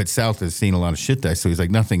so, but South has seen a lot of shit die, so he's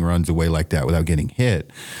like, nothing runs away like that without getting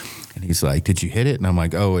hit. And he's like, did you hit it? And I'm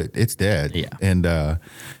like, oh, it's dead. Yeah. And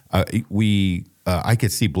I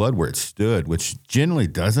could see blood where it stood, which generally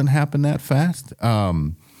doesn't happen that fast.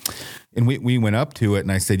 And we went up to it,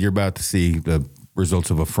 and I said, you're about to see the results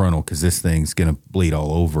of a frontal, because this thing's going to bleed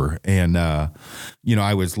all over. And,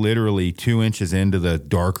 I was literally 2 inches into the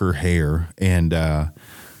darker hair, and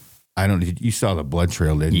you saw the blood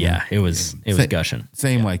trail, didn't you? Yeah, it was gushing.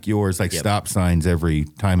 Same like yours, like stop signs every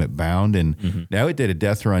time it bound. And now it did a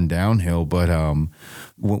death run downhill, but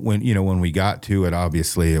when we got to it,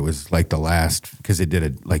 obviously it was like the last, because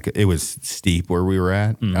it was steep where we were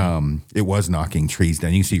at. It was knocking trees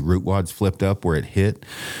down. You can see root wads flipped up where it hit,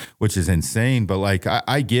 which is insane. But like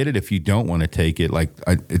I get it if you don't want to take it. Like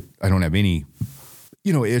I don't have any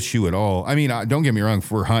issue at all. I mean, don't get me wrong, if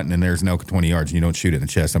we're hunting and there's an elk at 20 yards and you don't shoot it in the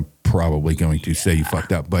chest, I'm probably going to say you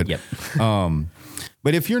fucked up. But,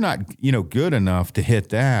 but if you're not, good enough to hit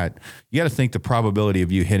that, you got to think the probability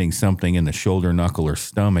of you hitting something in the shoulder, knuckle, or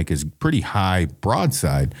stomach is pretty high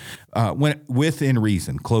broadside, when within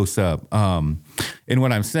reason, close up. And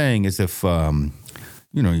what I'm saying is if, you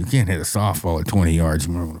can't hit a softball at 20 yards,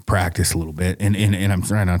 you want to practice a little bit. And I'm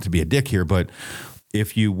trying not to be a dick here, but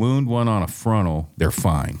if you wound one on a frontal, they're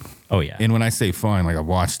fine. Oh yeah. And when I say fine, like I've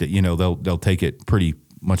watched it, they'll take it pretty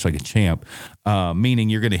much like a champ, meaning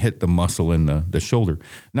you're going to hit the muscle in the shoulder.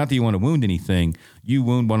 Not that you want to wound anything. You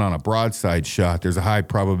wound one on a broadside shot, there's a high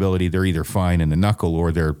probability they're either fine in the knuckle or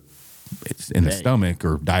it's in the stomach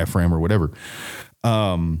or diaphragm or whatever.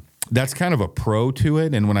 That's kind of a pro to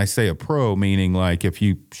it. And when I say a pro, meaning like if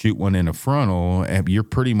you shoot one in a frontal, you're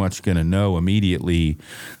pretty much going to know immediately,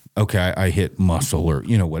 okay, I hit muscle or,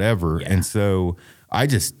 whatever. Yeah. And so I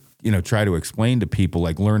just, try to explain to people,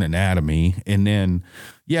 like, learn anatomy. And then,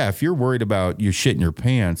 if you're worried about you shitting your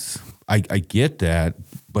pants, I get that,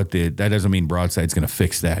 but that doesn't mean broadside's going to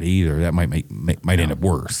fix that either. That might end up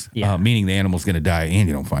worse. Yeah. Meaning the animal's going to die and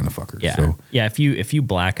you don't find the fucker. Yeah. So. Yeah. If you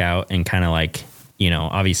black out and kind of like,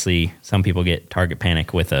 obviously some people get target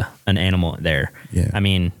panic with an animal there. Yeah. I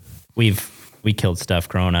mean, we killed stuff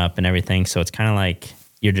growing up and everything. So it's kind of like,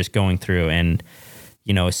 you're just going through, and,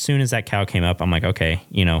 as soon as that cow came up, I'm like, okay,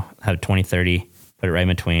 have 20-30, put it right in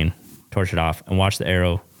between, torch it off, and watch the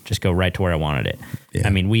arrow just go right to where I wanted it. Yeah.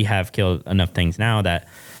 I mean, we have killed enough things now that,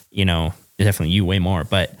 definitely you way more,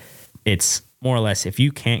 but it's more or less, if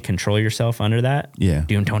you can't control yourself under that,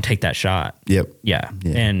 don't take that shot. Yep. Yeah.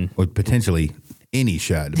 And or potentially any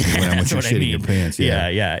shot, depending on how much you're shitting your pants.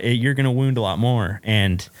 Yeah. You're going to wound a lot more.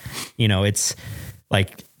 And, it's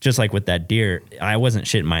like, just like with that deer, I wasn't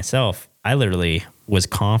shitting myself. I literally was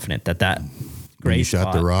confident that gray you shot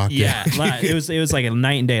spot, the rock. Yeah, it was like a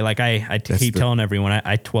night and day. Like I keep telling everyone,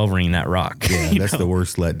 I 12 ring that rock. Yeah, that's the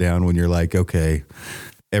worst letdown, when you're like, okay,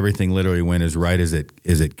 everything literally went as right as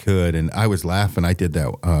it could. And I was laughing. I did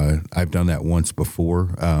that. I've done that once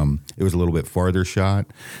before. It was a little bit farther shot.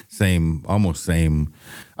 Almost same.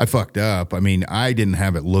 I fucked up. I mean, I didn't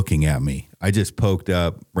have it looking at me. I just poked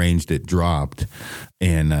up, ranged it, dropped,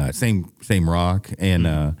 and same rock.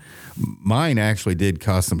 And mine actually did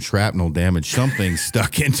cause some shrapnel damage. Something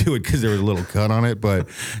stuck into it because there was a little cut on it, but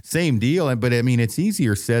same deal. But I mean, it's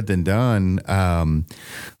easier said than done.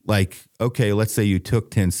 Like, okay, let's say you took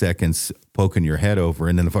 10 seconds poking your head over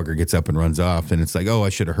and then the fucker gets up and runs off and it's like, oh, I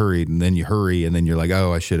should have hurried. And then you hurry and then you're like,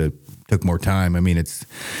 oh, I should have took more time. I mean, it's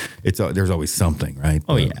there's always something, right?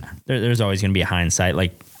 Oh, yeah. There's always going to be a hindsight.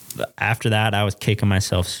 Like after that, I was kicking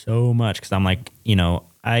myself so much because I'm like,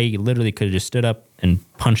 I literally could have just stood up and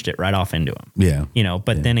punched it right off into him. Yeah.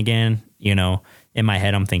 But then again, in my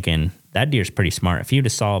head, I'm thinking that deer's pretty smart. If he would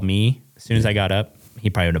have saw me as soon as I got up, he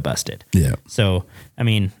probably would have busted. Yeah. So, I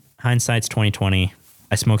mean, hindsight's 20/20.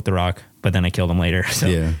 I smoked the rock, but then I killed him later. So,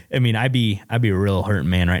 yeah. I mean, I'd be a real hurting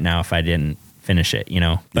man right now if I didn't finish it,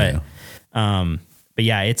 But, but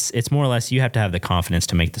yeah, it's more or less you have to have the confidence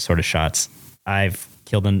to make the sort of shots. I've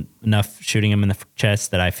killed enough shooting him in the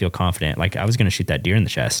chest that I feel confident. Like I was going to shoot that deer in the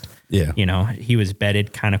chest. Yeah. He was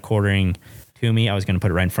bedded kind of quartering to me. I was going to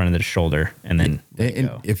put it right in front of the shoulder and then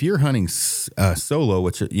and if you're hunting solo,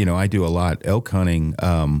 which I do a lot, elk hunting,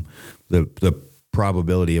 the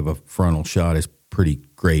probability of a frontal shot is pretty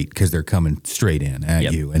great because they're coming straight in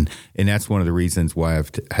at you, and that's one of the reasons why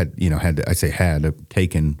I've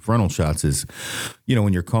taken frontal shots is,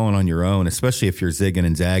 when you're calling on your own, especially if you're zigging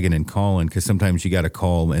and zagging and calling, because sometimes you got to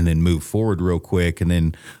call and then move forward real quick, and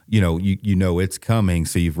then it's coming,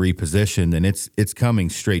 so you've repositioned and it's coming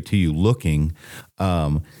straight to you looking.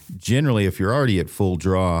 Generally, if you're already at full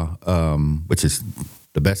draw, which is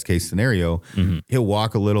the best case scenario, he'll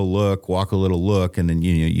walk a little look, and then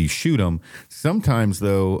you shoot him. Sometimes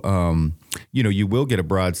though, you will get a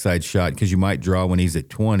broadside shot because you might draw when he's at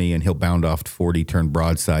 20 and he'll bound off to 40, turn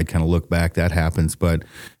broadside, kind of look back. That happens. But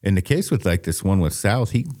in the case with like this one with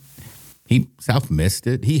South, South missed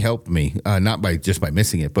it. He helped me, not by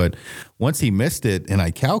missing it, but once he missed it and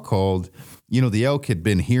I cow called, the elk had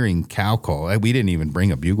been hearing cow call. We didn't even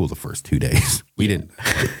bring a bugle the first 2 days. We didn't.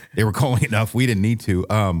 They were calling enough. We didn't need to.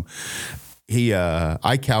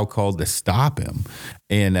 I cow called to stop him.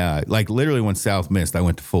 And like literally when South missed, I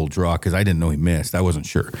went to full draw because I didn't know he missed. I wasn't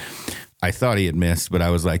sure. I thought he had missed, but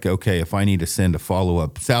I was like, okay, if I need to send a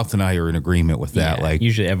follow-up, South and I are in agreement with that. Yeah, like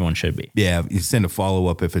usually everyone should be. Yeah, you send a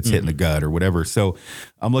follow-up if it's hitting the gut or whatever. So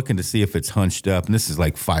I'm looking to see if it's hunched up, and this is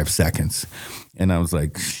like 5 seconds. And I was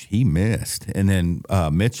like, he missed. And then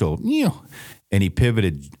Mitchell, and he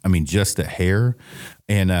pivoted, just a hair.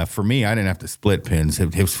 And for me, I didn't have to split pins.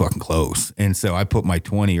 It was fucking close. And so I put my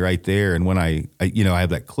 20 right there. And when I have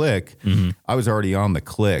that click, I was already on the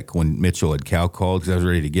click when Mitchell had cow called because I was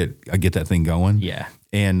ready to get that thing going. Yeah.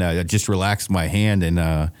 And I just relaxed my hand.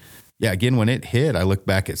 And again, when it hit, I looked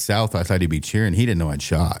back at South. I thought he'd be cheering. He didn't know I'd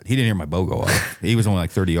shot. He didn't hear my bow go off. He was only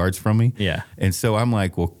like 30 yards from me. Yeah. And so I'm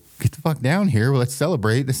like, well, get the fuck down here. Well, let's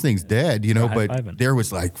celebrate. This thing's dead, but there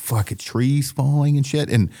was like fucking trees falling and shit.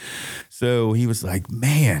 And so he was like,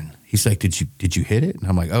 man, he's like, did you hit it? And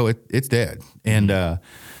I'm like, oh, it's dead. And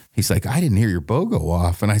he's like, I didn't hear your bow go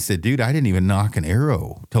off. And I said, dude, I didn't even knock an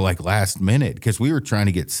arrow till like last minute because we were trying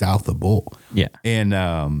to get south of bull. Yeah.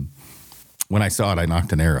 And when I saw it, I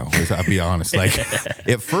knocked an arrow. I'll be honest. Like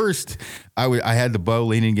at first, I had the bow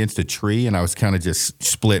leaning against a tree, and I was kind of just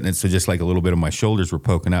splitting it, so just like a little bit of my shoulders were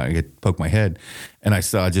poking out. I could poke my head, and I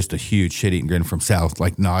saw just a huge shit-eating grin from South,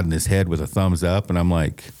 like nodding his head with a thumbs up, and I'm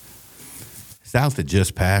like, South had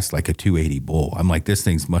just passed like a 280 bull. I'm like, this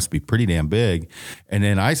thing must be pretty damn big. And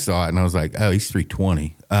then I saw it, and I was like, oh, he's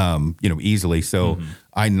 320, easily. So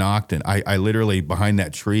I knocked, and I literally behind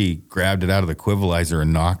that tree grabbed it out of the equivalizer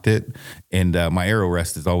and knocked it. And my arrow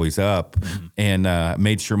rest is always up, and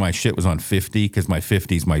made sure my shit was on 50 because my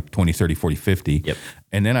 50 is my 20, 30, 40, 50. Yep.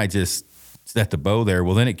 And then I just set the bow there.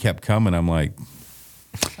 Well, then it kept coming. I'm like,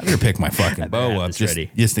 I better pick my fucking bow up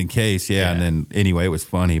just in case. Yeah. And then anyway, it was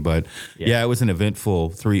funny, but it was an eventful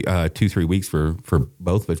 2-3 weeks for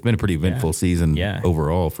both of us. It's been a pretty eventful season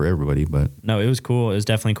overall for everybody, but no, it was cool. It was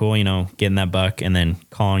definitely cool, getting that buck and then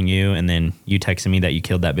calling you and then you texting me that you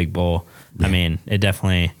killed that big bull. Yeah. I mean,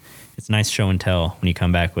 it's nice show and tell when you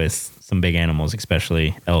come back with some big animals,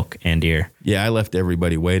 especially elk and deer. Yeah, I left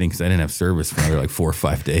everybody waiting because I didn't have service for another like 4 or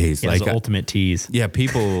 5 days. Like the ultimate tease. Yeah,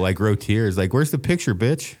 people like wrote tears like, "Where's the picture,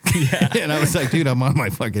 bitch?" Yeah. And I was like, "Dude, I'm on my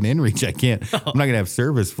fucking inReach. I can't. I'm not gonna have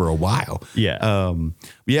service for a while." Yeah.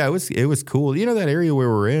 It was cool. That area where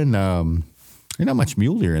we're in, there's not much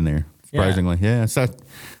mule deer in there, surprisingly. Yeah. So I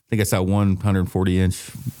think I saw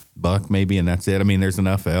 140-inch buck maybe, and that's it. I mean, there's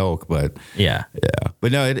enough elk, but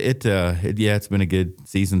but no, it's been a good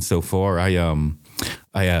season so far.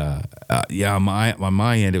 On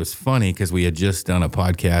my end, it was funny because we had just done a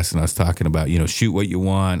podcast and I was talking about, shoot what you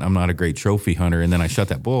want. I'm not a great trophy hunter. And then I shot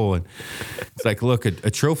that bull and it's like, look,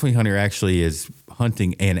 a trophy hunter actually is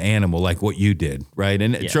hunting an animal like what you did, right?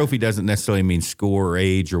 And a trophy doesn't necessarily mean score or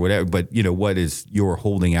age or whatever, but what is you're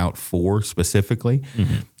holding out for specifically?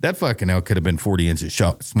 Mm-hmm. That fucking elk could have been 40 inches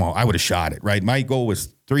small. I would have shot it, right? My goal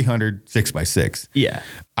was 300 6x6. Yeah.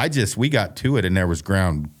 We got to it and there was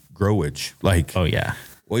ground growage. Like, oh yeah.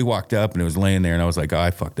 We walked up and it was laying there and I was like, oh,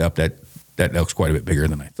 I fucked up. That elk's quite a bit bigger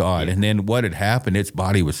than I thought. Yeah. And then what had happened, its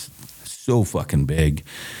body was so fucking big.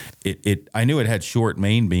 I knew it had short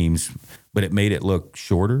main beams, but it made it look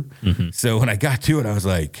shorter. Mm-hmm. So when I got to it, I was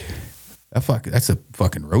like, that's a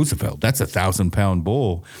fucking Roosevelt. That's a 1,000-pound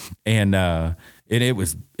bull. And it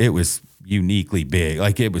was uniquely big.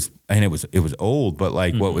 Like it was old, but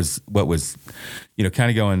like what was kind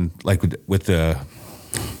of going like with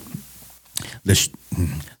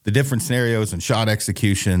the different scenarios and shot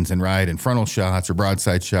executions and frontal shots or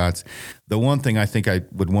broadside shots. The one thing I think I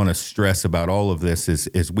would want to stress about all of this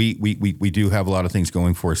is we do have a lot of things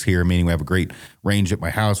going for us here, meaning we have a great range at my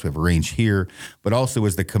house. We have a range here, but also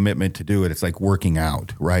is the commitment to do it. It's like working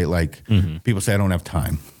out, right? Like people say, I don't have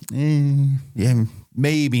time. Yeah,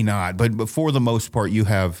 maybe not. But for the most part, it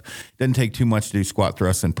doesn't take too much to do squat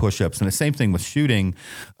thrusts and push-ups. And the same thing with shooting.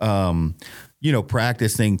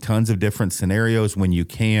 Practicing tons of different scenarios when you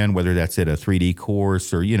can, whether that's at a 3D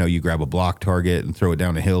course or, you grab a block target and throw it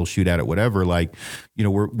down a hill, shoot at it, whatever. Like,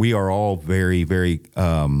 we are all very, very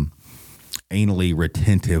anally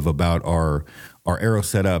retentive about our arrow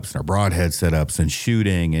setups and our broadhead setups and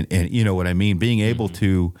shooting. And you know what I mean? Being able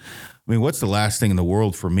to, what's the last thing in the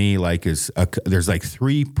world for me? Like there's like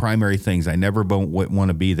three primary things. I never want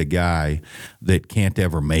to be the guy that can't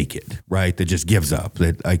ever make it, right? That just gives up,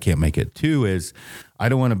 that I can't make it. Two is I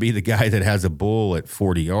don't want to be the guy that has a bull at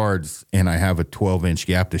 40 yards and I have a 12-inch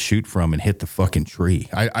gap to shoot from and hit the fucking tree.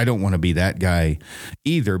 I don't want to be that guy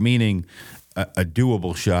either, meaning a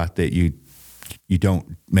doable shot that you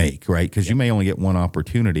don't make, right? Because you may only get one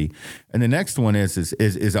opportunity. And the next one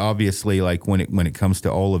is obviously like when it comes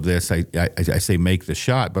to all of this, I say make the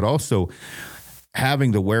shot, but also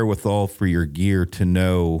having the wherewithal for your gear to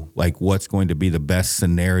know like what's going to be the best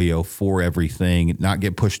scenario for everything, not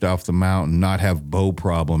get pushed off the mountain, not have bow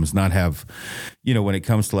problems, not have, when it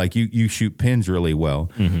comes to like you shoot pins really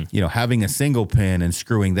well, having a single pin and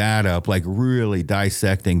screwing that up, like really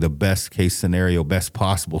dissecting the best case scenario, best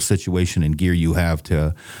possible situation and gear you have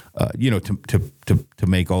to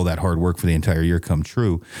make all that hard work for the entire year come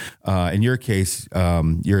true. In your case,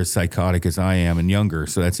 you're as psychotic as I am and younger,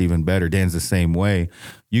 so that's even better. Dan's the same way.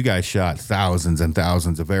 You guys shot thousands and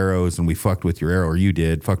thousands of arrows, and we fucked with your arrow, or you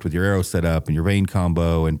did, fucked with your arrow setup and your vein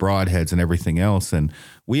combo and broadheads and everything else. And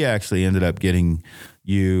we actually ended up getting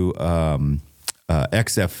you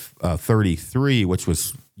XF 33, which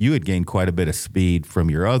was, you had gained quite a bit of speed from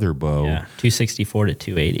your other bow. Yeah, 264 to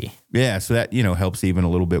 280. Yeah, so that, helps even a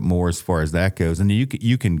little bit more as far as that goes. And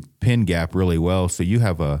you can pin gap really well. So you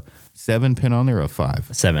have a 7 pin on there or a 5?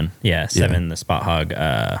 7. Yeah, 7, the Spot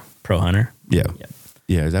Hog Pro Hunter. Yeah. Yep.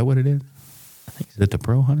 Yeah, is that what it is? I think so. Is it the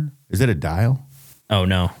Pro Hunter? Is it a dial? Oh,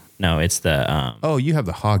 no, it's the... you have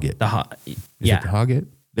the Hoggit. Is it the Hoggit?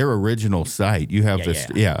 Their original site. You have this...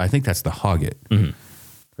 Yeah, I think that's the Hoggit. Mm-hmm.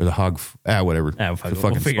 Or the Hog... whatever. We'll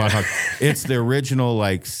Spot Hog. It's the original,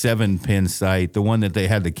 7-pin sight. The one that they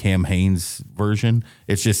had, the Cam Hanes version.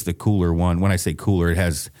 It's just the cooler one. When I say cooler, it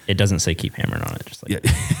has... It doesn't say keep hammering on it. Just like...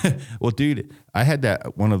 Yeah. Well, dude, I had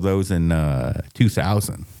one of those in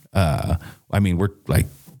 2000. We're like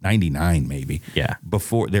 99 maybe. Yeah.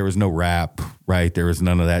 Before, there was no wrap, right? There was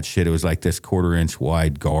none of that shit. It was like this 1/4-inch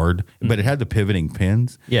wide guard, but it had the pivoting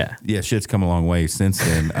pins. Yeah. Yeah, shit's come a long way since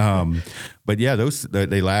then. But yeah,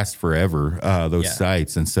 they last forever, those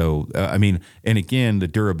sights. And so, and again, the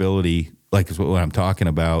durability, is what I'm talking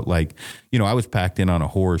about. I was packed in on a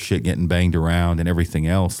horse, shit getting banged around and everything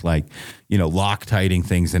else, Loctiting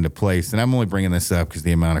things into place. And I'm only bringing this up because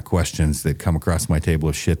the amount of questions that come across my table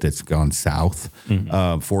of shit that's gone south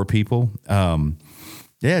for people.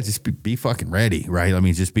 Just be fucking ready, right?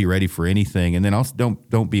 Just be ready for anything. And then also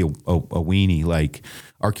don't be a weenie. Like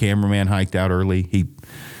our cameraman hiked out early.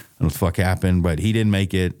 I don't know what the fuck happened, but he didn't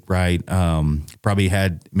make it, right? Probably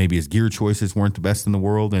had, maybe his gear choices weren't the best in the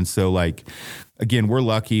world. And so again, we're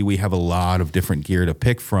lucky. We have a lot of different gear to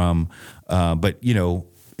pick from. But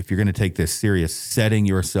if you're going to take this serious, setting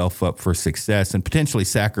yourself up for success and potentially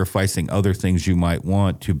sacrificing other things you might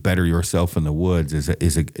want to better yourself in the woods is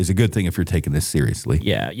a good thing if you're taking this seriously.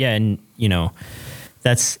 Yeah. And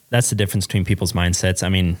that's the difference between people's mindsets.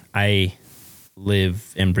 I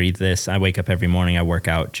live and breathe this. I wake up every morning. I work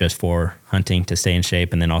out just for hunting to stay in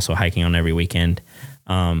shape, and then also hiking on every weekend.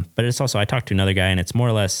 But it's also, I talked to another guy, and it's more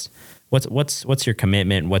or less, what's your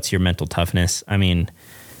commitment? What's your mental toughness? I mean,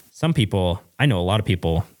 some people, I know a lot of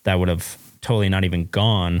people that would have totally not even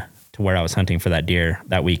gone to where I was hunting for that deer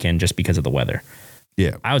that weekend just because of the weather.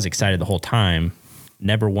 Yeah. I was excited the whole time,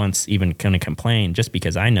 never once even going to complain, just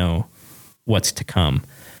because I know what's to come.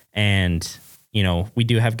 And, you know, we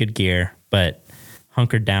do have good gear, but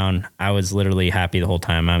hunkered down, I was literally happy the whole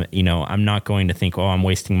time. I'm not going to think, oh, I'm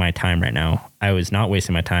wasting my time right now. I was not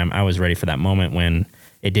wasting my time. I was ready for that moment when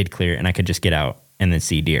it did clear and I could just get out and then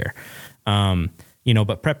see deer.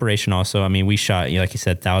 But preparation also, I mean, we shot, like you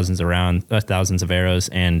said, thousands of arrows,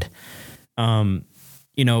 and, and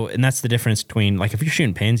that's the difference between, like, if you're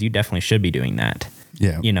shooting pins, you definitely should be doing that.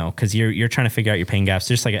 Yeah. Because you're trying to figure out your pin gaps.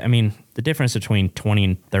 Just like, I mean, the difference between 20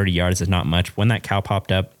 and 30 yards is not much. When that cow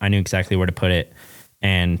popped up, I knew exactly where to put it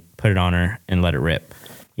and put it on her and let it rip.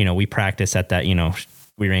 We practice at that,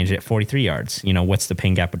 we ranged at 43 yards. What's the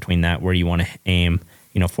pin gap between that? Where do you want to aim?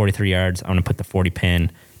 43 yards, I'm going to put the 40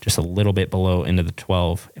 pin just a little bit below into the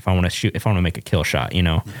 12 if I want to shoot, if I want to make a kill shot,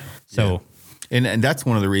 So. Yeah. And that's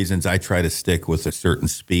one of the reasons I try to stick with a certain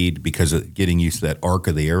speed, because of getting used to that arc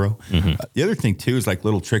of the arrow. Mm-hmm. The other thing too is like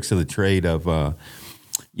little tricks of the trade of,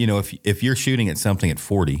 if you're shooting at something at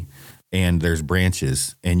 40 and there's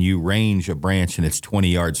branches and you range a branch and it's 20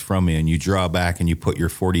 yards from you and you draw back and you put your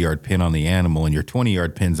 40-yard pin on the animal and your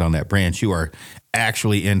 20-yard pin's on that branch, you are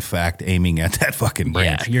actually, in fact, aiming at that fucking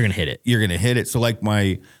branch. Yeah, you're going to hit it. You're going to hit it. So like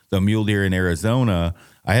the mule deer in Arizona,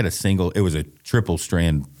 I had it was a triple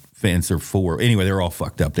strand fence or 4. Anyway, they were all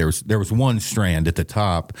fucked up. There was one strand at the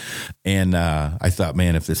top, and I thought,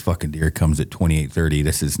 man, if this fucking deer comes at 28-30,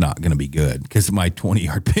 this is not going to be good, because my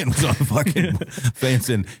 20-yard pin was on the fucking fence,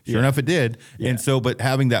 and sure enough, it did. Yeah. And so, but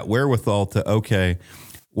having that wherewithal to, okay,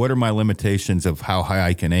 what are my limitations of how high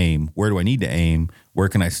I can aim? Where do I need to aim? Where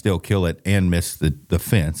can I still kill it and miss the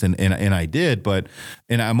fence? And I did,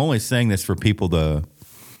 and I'm only saying this for people to,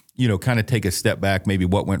 kind of take a step back, maybe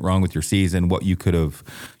what went wrong with your season, what you could have,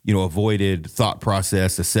 avoided, thought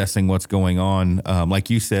process, assessing what's going on.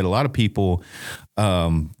 Like you said, a lot of people get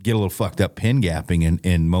a little fucked up pin gapping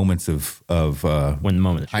in moments of when the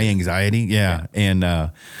moment high anxiety. Yeah. And,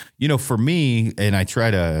 for me, and I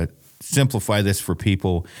try to simplify this for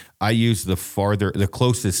people, I use the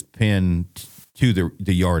closest pin to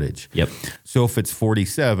the yardage. Yep. So if it's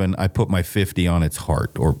 47, I put my 50 on its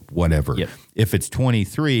heart or whatever. Yep. If it's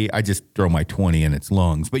 23, I just throw my 20 in its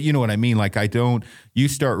lungs. But you know what I mean? Like, you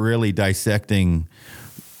start really dissecting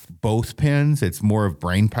both pins. It's more of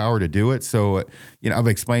brain power to do it. So, I've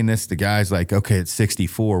explained this to guys like, okay, it's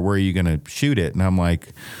 64. Where are you going to shoot it? And I'm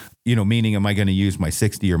like, meaning, am I going to use my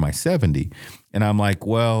 60 or my 70? And I'm like,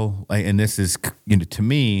 well, and this is, to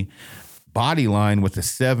me, body line with a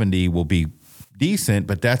 70 will be decent,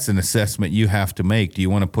 but that's an assessment you have to make. Do you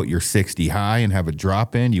want to put your 60 high and have it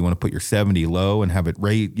drop in? Do you want to put your 70 low and have it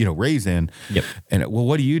raise in? Yep. And well,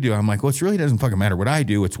 what do you do? I'm like, well, it really doesn't fucking matter what I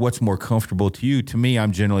do. It's what's more comfortable to you. To me,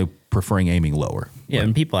 I'm generally preferring aiming lower. Yeah.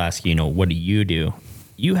 And people ask, what do you do?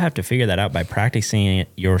 You have to figure that out by practicing it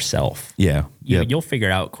yourself. Yeah. You'll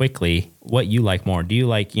figure out quickly what you like more. Do you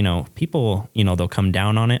like, people, they'll come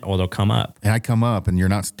down on it or they'll come up. And I come up, and you're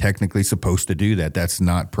not technically supposed to do that. That's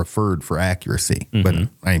not preferred for accuracy. Mm-hmm. But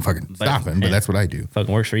I ain't fucking stopping, but that's what I do.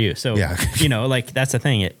 Fucking works for you. So, yeah. That's the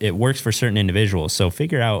thing. It works for certain individuals. So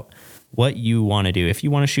figure out what you want to do. If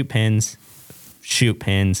you want to shoot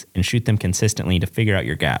pins and shoot them consistently to figure out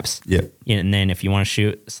your gaps. Yeah. And then if you want to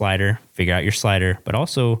shoot slider, figure out your slider. But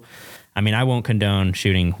also, I mean, I won't condone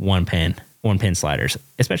shooting one pin sliders,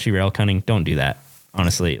 especially rail hunting. Don't do that.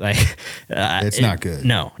 Honestly, it's not good.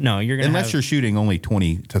 No, you're gonna unless you're shooting only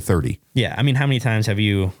 20 to 30. Yeah, I mean, how many times have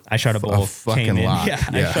you? I shot a bull, fucking lot. Yeah,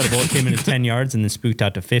 I shot a bull, came in at 10 yards, and then spooked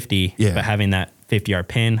out to 50. Yeah. But having that 50-yard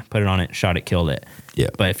pin, put it on it, shot it, killed it. Yeah.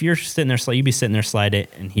 But if you're sitting there, you'd be sitting there, slide it,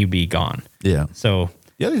 and he'd be gone. Yeah. So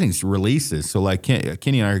the other thing is releases. So like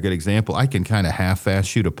Kenny and I are a good example. I can kind of half-ass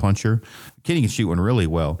shoot a puncher. Kenny can shoot one really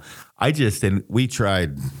well. We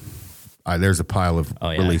tried. There's a pile of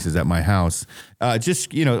releases at my house.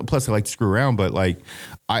 Plus I like to screw around, but like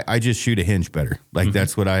I just shoot a hinge better. Like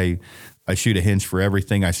that's what I shoot a hinge for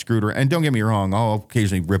everything. I screwed around. And don't get me wrong, I'll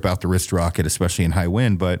occasionally rip out the wrist rocket, especially in high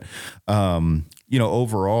wind. But,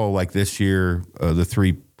 overall, like this year, the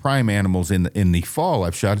 3 prime animals in the fall,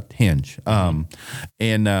 I've shot a hinge.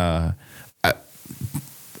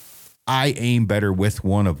 I aim better with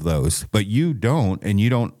one of those, but you don't, and you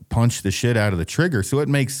don't punch the shit out of the trigger. So it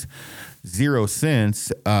makes zero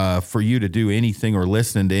sense for you to do anything or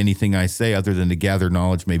listen to anything I say other than to gather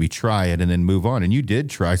knowledge, maybe try it and then move on. And you did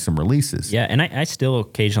try some releases. Yeah, and I still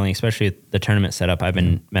occasionally, especially with the tournament setup, I've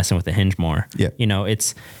been messing with the hinge more. Yeah. You know,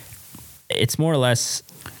 it's more or less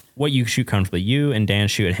what you shoot comfortably. You and Dan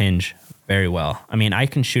shoot a hinge very well. I mean, I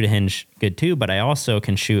can shoot a hinge good too, but I also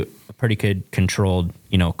can shoot a pretty good controlled,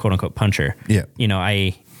 you know, quote unquote puncher. Yeah. You know,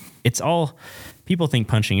 it's all, people think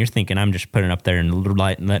punching, you're thinking I'm just putting it up there and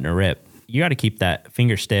letting it rip. You got to keep that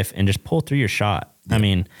finger stiff and just pull through your shot. Yeah. I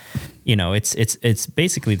mean, you know, it's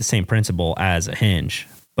basically the same principle as a hinge,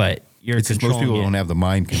 but you're it's just most people don't have the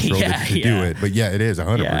mind control to do it. But yeah, it is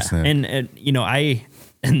 100%. And you know,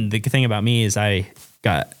 and the thing about me is I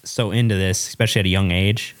got so into this, especially at a young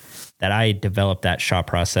age, that I developed that shot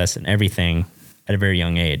process and everything at a very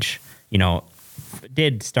young age. You know,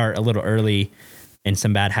 did start a little early in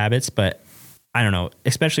some bad habits, but I don't know,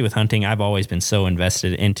 especially with hunting, I've always been so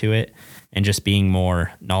invested into it and just being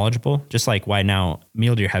more knowledgeable. Just like why now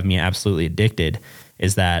mule deer have me absolutely addicted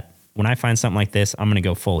is that when I find something like this, I'm going to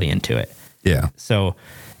go fully into it. Yeah. So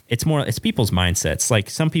it's people's mindsets. Like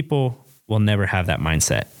some people will never have that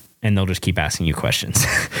mindset and they'll just keep asking you questions,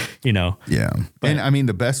 you know? Yeah. But, and I mean,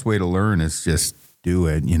 the best way to learn is just do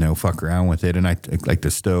it, you know, fuck around with it. And I like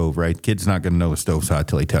the stove, right? Kid's not going to know the stove's hot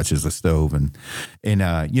till he touches the stove. And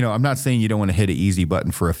you know, I'm not saying you don't want to hit an easy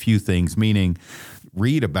button for a few things, meaning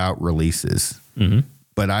read about releases,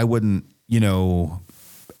 but I wouldn't, you know,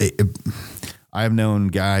 I've known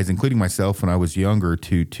guys, including myself when I was younger,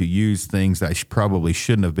 to use things that I probably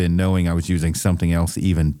shouldn't have been, knowing I was using something else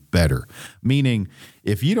even better. Meaning,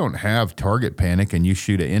 if you don't have target panic and you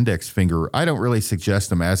shoot an index finger, I don't really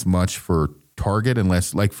suggest them as much for target,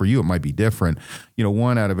 unless, like for you, it might be different. You know,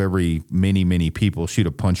 one out of every many people shoot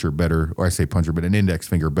a puncher better, or I say puncher, but an index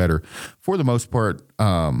finger better. For the most part,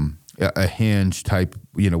 a hinge type,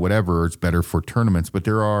 you know, whatever, it's better for tournaments. But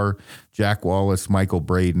there are Jack Wallace, Michael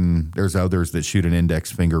Braden, there's others that shoot an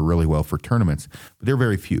index finger really well for tournaments, but they're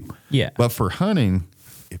very few. Yeah. But for hunting,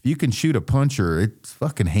 if you can shoot a puncher, it's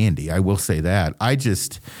fucking handy. I will say that. I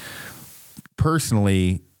just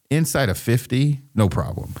personally, inside of 50, no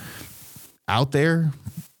problem. Out there,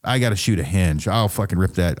 I got to shoot a hinge. I'll fucking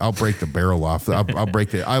rip that. I'll break the barrel off. I'll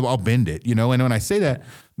break it. I'll bend it, you know? And when I say that,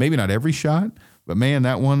 maybe not every shot, but man,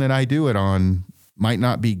 that one that I do it on might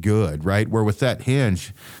not be good, right? Where with that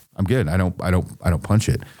hinge, I'm good. I don't punch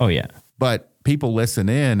it. Oh yeah. But people listen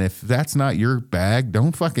in. If that's not your bag,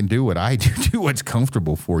 don't fucking do what I do. Do what's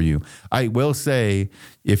comfortable for you. I will say,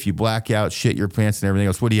 if you black out, shit your pants and everything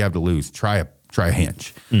else, what do you have to lose? Try a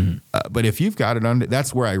hinge. But if you've got it on,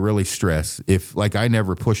 that's where I really stress. If, like, I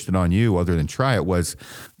never pushed it on you other than try it, was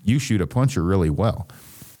you shoot a puncher really well.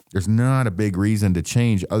 There's not a big reason to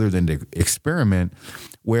change other than to experiment,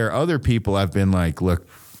 where other people have been like, look,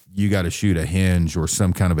 you got to shoot a hinge or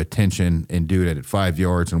some kind of a tension and do it at 5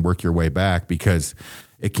 yards and work your way back, because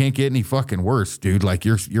it can't get any fucking worse, dude. Like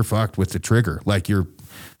you're fucked with the trigger. Like you're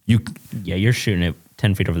shooting it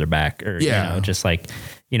 10 feet over their back, or, you know, just like,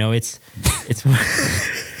 you know, it's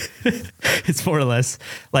it's more or less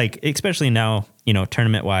like, especially now, you know,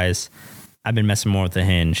 tournament wise, I've been messing more with the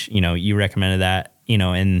hinge. You know, you recommended that, you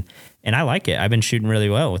know, and I like it. I've been shooting really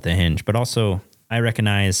well with the hinge, but also I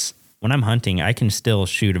recognize when I'm hunting, I can still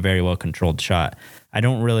shoot a very well controlled shot. I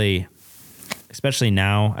don't really, especially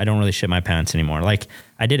now, I don't really shit my pants anymore. Like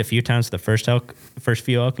I did a few times with the first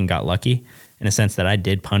few elk and got lucky in a sense that I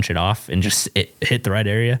did punch it off and just it hit the right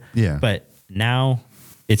area. Yeah. But now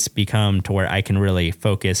it's become to where I can really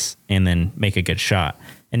focus and then make a good shot.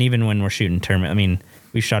 And even when we're shooting tournament, I mean,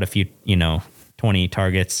 we've shot a few, you know, 20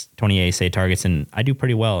 ASA targets, and I do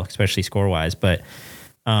pretty well, especially score wise. But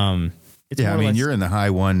it's I mean, you're in the high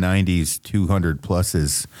 190s, 200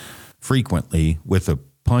 pluses frequently with a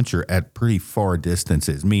puncher at pretty far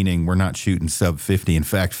distances, meaning we're not shooting sub 50. In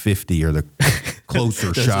fact, 50 are the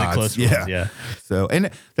closer shots. Are the close ones, yeah. So, and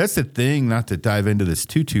that's the thing, not to dive into this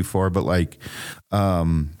too far, but like,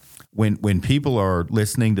 when people are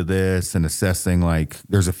listening to this and assessing, like,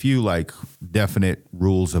 there's a few like definite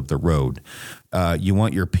rules of the road. You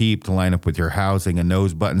want your peep to line up with your housing. A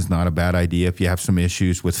nose button's not a bad idea if you have some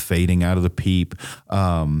issues with fading out of the peep.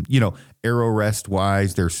 You know, arrow rest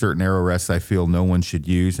wise, there's certain arrow rests I feel no one should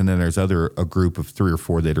use, and then there's a group of 3 or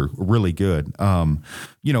 4 that are really good.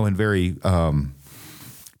 You know, and very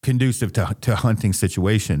conducive to hunting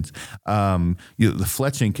situations. The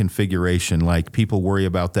fletching configuration, like people worry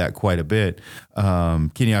about that quite a bit.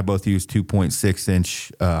 Kenny and I both use 2.6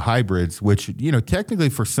 inch hybrids, which, you know, technically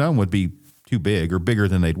for some would be too big or bigger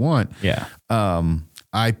than they'd want. Yeah.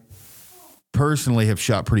 I personally have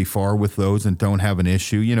shot pretty far with those and don't have an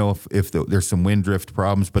issue, if there's some wind drift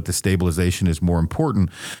problems, but the stabilization is more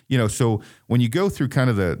important, so when you go through kind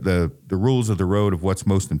of the rules of the road of what's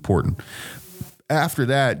most important, after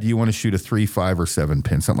that, do you want to shoot a 3, 5, or 7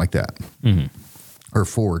 pin, something like that? Mm-hmm. Or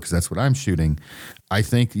 4, because that's what I'm shooting. I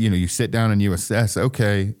think, you sit down and you assess,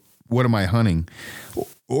 okay, what am I hunting?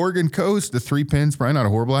 Oregon coast, the 3 pin's probably not a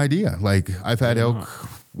horrible idea. Like, I've had elk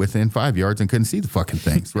within 5 yards and couldn't see the fucking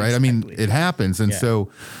things, right? Exactly. I mean, it happens. And so,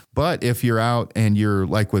 but if you're out and you're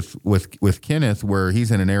like with Kenneth, where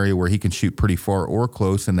he's in an area where he can shoot pretty far or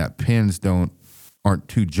close and that pins aren't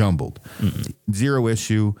too jumbled, zero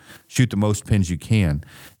issue, shoot the most pins you can.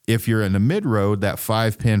 If you're in the mid road, that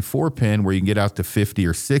 5 pin, 4 pin, where you can get out to 50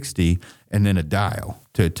 or 60 and then a dial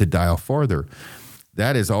to dial farther,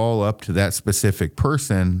 that is all up to that specific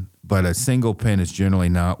person. But a single pin is generally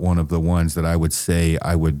not one of the ones that I would say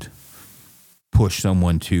I would push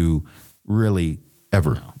someone to really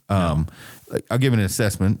ever. No. I'll give you an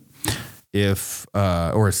assessment.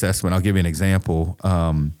 I'll give you an example.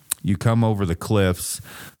 You come over the cliffs,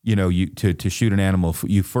 to shoot an animal,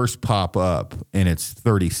 you first pop up and it's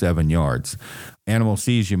 37 yards. Animal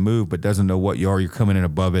sees you move but doesn't know what you are. You're coming in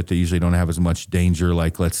above it. They usually don't have as much danger,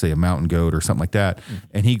 like let's say a mountain goat or something like that.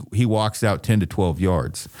 And he walks out 10 to 12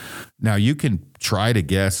 yards. Now you can try to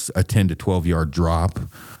guess a 10 to 12 yard drop,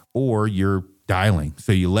 or you're dialing.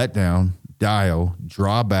 So you let down, dial,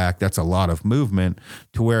 draw back. That's a lot of movement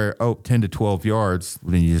to where, 10 to 12 yards,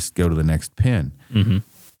 then you just go to the next pin. Mm-hmm.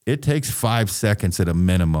 It takes 5 seconds at a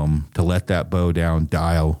minimum to let that bow down,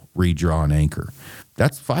 dial, redraw, and anchor.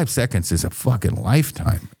 That's 5 seconds is a fucking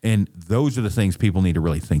lifetime. And those are the things people need to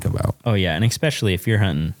really think about. Oh, yeah. And especially if you're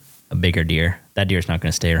hunting a bigger deer, that deer's not going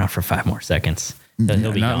to stay around for 5 more seconds.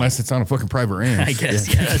 He'll be not gone. Unless it's on a fucking private range. I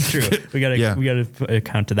guess, yeah, that's true. We gotta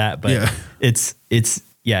account to that. But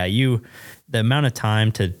the amount of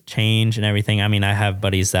time to change and everything. I mean, I have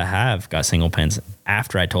buddies that have got single pins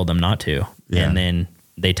after I told them not to. Yeah. And then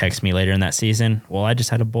they text me later in that season, well, I just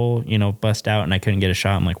had a bull, bust out and I couldn't get a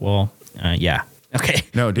shot. I'm like, well, yeah. Okay.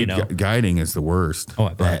 No, dude, guiding is the worst. Oh,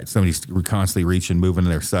 I bet. Somebody's constantly reaching, moving to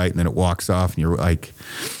their sight, and then it walks off and you're like,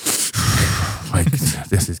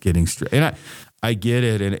 this is getting straight. And I get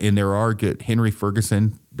it. And there are good. Henry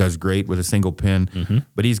Ferguson does great with a single pin,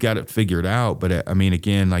 but he's got it figured out. But I mean,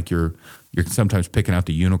 again, like you're sometimes picking out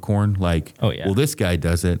the unicorn. Like, well, this guy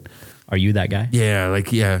does it. Are you that guy? Yeah.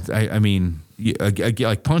 I mean,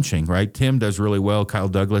 like punching, right? Tim does really well. Kyle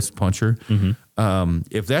Douglas, puncher.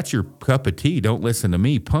 If that's your cup of tea, don't listen to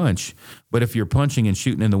me, punch. But if you're punching and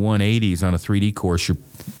shooting in the 180s on a 3D course, you're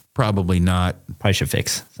probably not. Probably should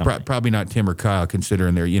fix something. Probably not Tim or Kyle,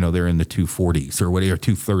 considering they're in the 240s or whatever,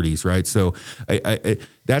 230s, right? So I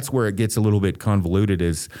that's where it gets a little bit convoluted.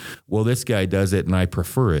 Is, well, this guy does it and I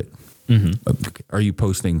prefer it. Are you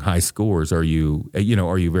posting high scores? Are you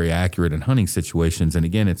very accurate in hunting situations? And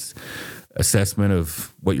again, it's assessment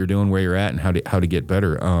of what you're doing, where you're at, and how to get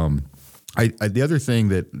better. The other thing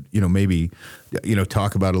that maybe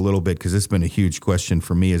talk about a little bit, because it's been a huge question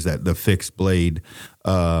for me, is that the fixed blade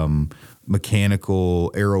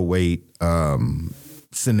mechanical arrow weight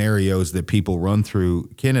scenarios that people run through.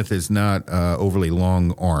 Kenneth is not overly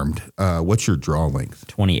long armed. What's your draw length?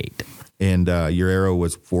 28. And your arrow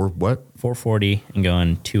was 440 and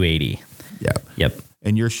going 280. Yeah. Yep.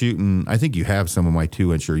 And you're shooting, I think you have some of my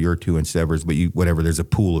 2-inch or your 2-inch severs, but there's a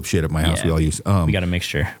pool of shit at my house we all use. We got a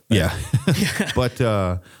mixture. Yeah. But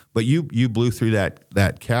you blew through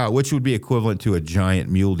that cow, which would be equivalent to a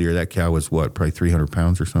giant mule deer. That cow was what, probably 300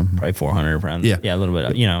 pounds or something? Probably 400 pounds. Yeah. Yeah, a little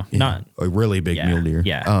bit, not a really big mule deer.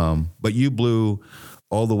 Yeah. But you blew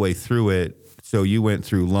all the way through it. So you went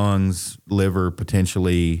through lungs, liver,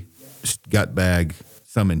 potentially gut bag,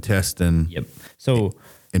 some intestine. Yep. So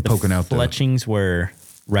and poking out fletchings were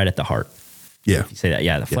right at the heart. Yeah. If you say that.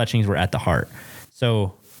 Yeah. The fletchings were at the heart.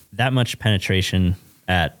 So that much penetration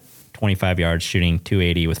at 25 yards, shooting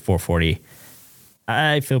 280 with 440.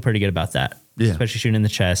 I feel pretty good about that. Yeah. Especially shooting in the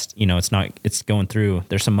chest. It's going through.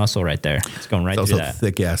 There's some muscle right there. It's going right through that. It's also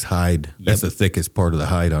thick ass hide. Yep. That's the thickest part of the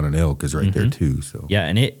hide on an elk is right there too. So yeah.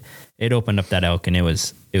 And it opened up that elk and it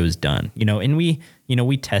was done, and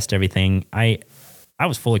we test everything. I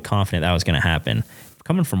was fully confident that was going to happen.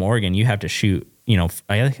 Coming from Oregon, you have to shoot,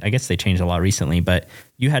 I guess they changed a lot recently, but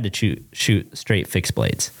you had to shoot straight fixed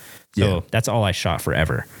blades. So that's all I shot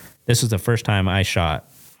forever. This was the first time I shot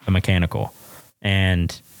a mechanical,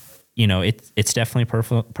 and it's definitely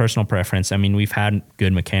personal preference. I mean, we've had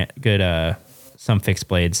good some fixed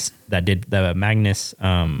blades that did the Magnus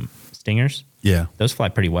Stingers. Yeah, those fly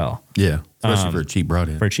pretty well. Yeah, especially for a cheap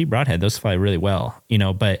broadhead. For a cheap broadhead, those fly really well.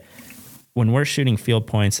 But when we're shooting field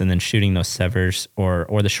points and then shooting those severs or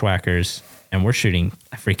the schwackers, and we're shooting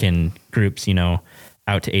freaking groups,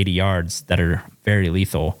 out to 80 yards that are very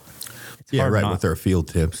lethal. It's hard with our field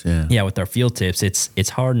tips. Yeah. Yeah, with our field tips, it's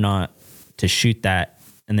hard not to shoot that,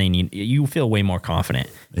 and then you feel way more confident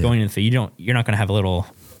going into the field. You're not going to have a little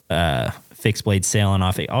fixed blade sailing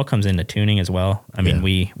off. It all comes into tuning as well. I mean,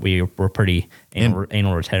 we're pretty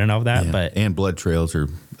anal retentive of that, but and blood trails are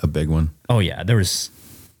a big one. Oh yeah, there was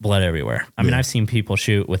blood everywhere. I mean, I've seen people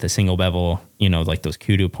shoot with a single bevel, like those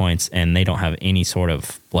kudu points, and they don't have any sort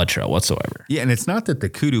of blood trail whatsoever. Yeah, and it's not that the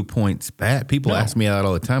kudu point's bad. People ask me that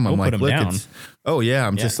all the time. I'm like,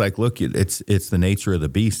 look, just like, look, it's the nature of the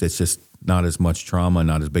beast. It's just not as much trauma,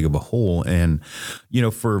 not as big of a hole. And,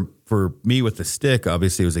 for me with the stick,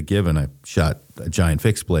 obviously it was a given. I shot a giant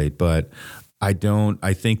fixed blade, but I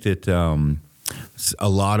think that a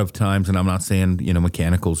lot of times, and I'm not saying,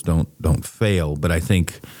 mechanicals don't fail, but I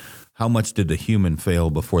think how much did the human fail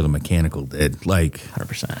before the mechanical did? Like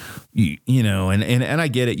 100%. And I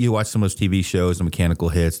get it. You watch some of those TV shows, the mechanical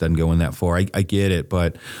hits doesn't go in that far. I get it.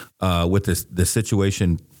 But with the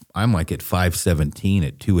situation, I'm like at 517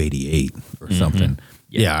 at 288 or something.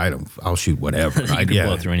 Yeah, I'll shoot whatever. I can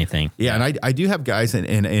blow through anything. Yeah, and I do have guys,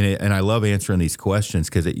 and I love answering these questions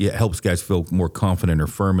because it helps guys feel more confident or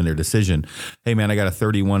firm in their decision. Hey, man, I got a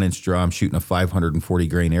 31-inch draw. I'm shooting a 540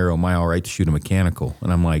 grain arrow. Am I all right to shoot a mechanical?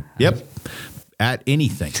 And I'm like, yep. At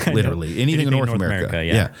anything, literally. anything in North America.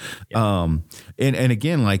 Yeah. And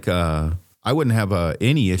again, like I wouldn't have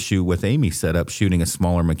any issue with Amy setup shooting a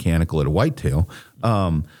smaller mechanical at a whitetail.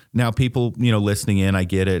 Now people, listening in, I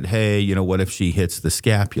get it. Hey, what if she hits the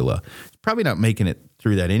scapula? Probably not making it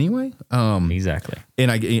through that anyway. Exactly.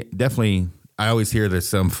 And I always hear there's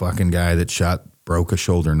some fucking guy that broke a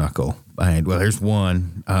shoulder knuckle. Well, there's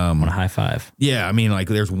one. On a high five. Yeah, I mean, like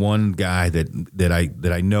there's one guy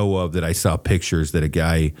that I know of that I saw pictures that a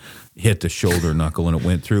guy hit the shoulder knuckle and it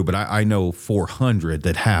went through, but I know 400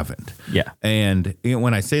 that haven't. Yeah. And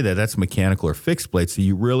when I say that, that's mechanical or fixed blades. So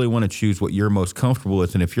you really want to choose what you're most comfortable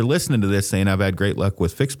with. And if you're listening to this saying I've had great luck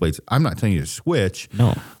with fixed blades, I'm not telling you to switch.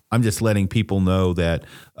 No. I'm just letting people know that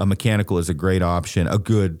a mechanical is a great option, a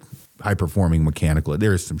good high-performing mechanical.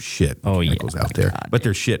 There's some shit mechanicals out there, but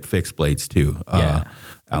there's shit fixed blades too out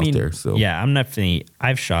there. So yeah,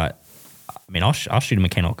 I've shot. I mean, I'll shoot a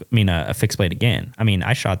mechanical. I mean, a fixed blade again. I mean,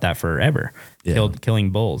 I shot that forever,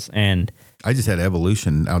 killing bulls, and I just had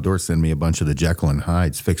Evolution Outdoors send me a bunch of the Jekyll and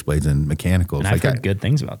Hyde's fixed blades and mechanicals. And I've heard good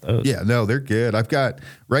things about those. Yeah, no, they're good. I've got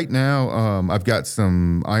right now. I've got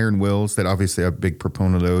some Iron Wills that obviously I'm a big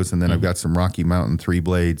proponent of those, and then I've got some Rocky Mountain 3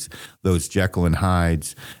 blades, those Jekyll and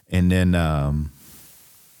Hyde's, and then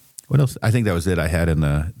what else? I think that was it. I had in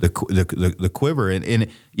the quiver, and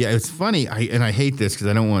yeah, it's funny. I hate this because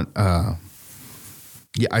I don't want.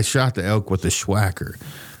 I shot the elk with the Schwacker.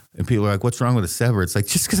 And people are like, what's wrong with a sever? It's like,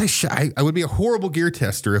 just because I would be a horrible gear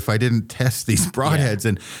tester if I didn't test these broadheads.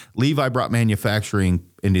 And Levi brought manufacturing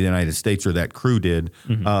into the United States, or that crew did.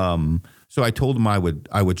 So I told them I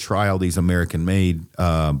would try all these American-made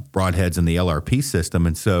broadheads in the LRP system.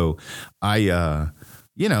 And so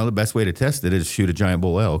the best way to test it is shoot a giant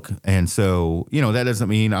bull elk. And so, that doesn't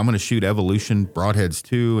mean I'm going to shoot Evolution broadheads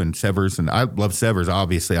too and severs. And I love severs.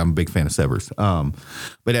 Obviously, I'm a big fan of severs.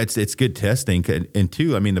 But it's good testing. And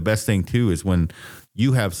two, I mean, the best thing too is when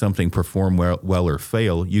you have something perform well or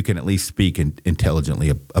fail, you can at least speak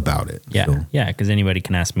intelligently about it. Yeah. So. Yeah. Because anybody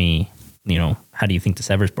can ask me, how do you think the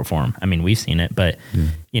severs perform? I mean, we've seen it, but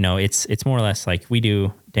it's more or less like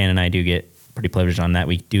Dan and I do get pretty privileged on that.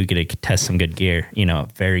 We do get to test some good gear,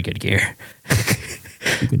 very good gear.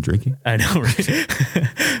 You've been drinking? I know,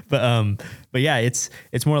 right? But yeah, it's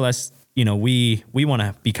more or less, we want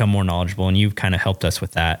to become more knowledgeable, and you've kind of helped us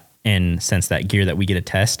with that in the sense that gear that we get to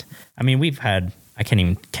test. I mean, I can't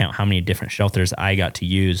even count how many different shelters I got to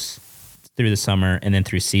use through the summer and then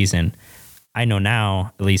through season. I know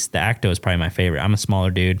now, at least the Acto is probably my favorite. I'm a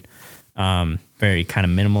smaller dude, very kind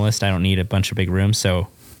of minimalist. I don't need a bunch of big rooms, so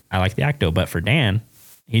I like the Acto. But for Dan,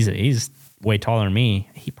 he's way taller than me.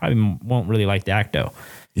 He probably won't really like the Acto,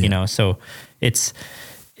 So it's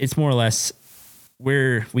more or less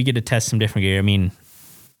we get to test some different gear. I mean,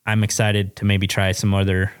 I'm excited to maybe try some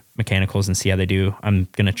other mechanicals and see how they do. I'm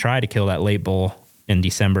gonna try to kill that late bull in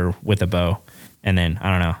December with a bow, and then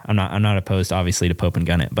I don't know. I'm not opposed, obviously, to Pope and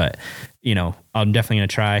gun it, but I'm definitely gonna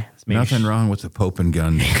try. Nothing wrong with the Pope and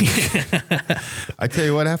gun. I tell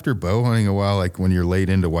you what, after bow hunting a while, like when you're late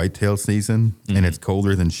into whitetail season and it's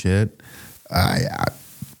colder than shit,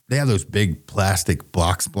 they have those big plastic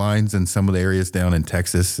box blinds in some of the areas down in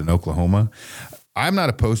Texas and Oklahoma. I'm not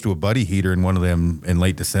opposed to a buddy heater in one of them in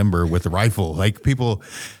late December with the rifle. Like people,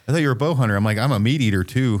 I thought you were a bow hunter. I'm like, I'm a meat eater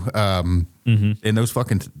too. And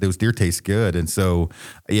those deer taste good. And so,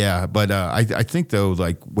 yeah, but I think though,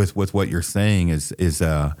 like with what you're saying is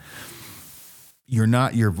you're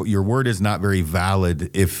not, your word is not very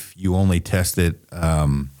valid if you only test it,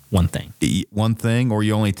 one thing, or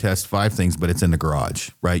you only test 5 things, but it's in the garage,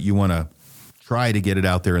 right? You want to try to get it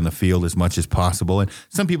out there in the field as much as possible. And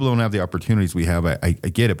some people don't have the opportunities we have. I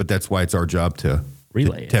get it, but that's why it's our job to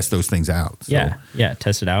relay test those things out. So. Yeah.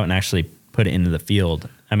 Test it out and actually put it into the field.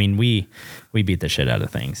 I mean, we beat the shit out of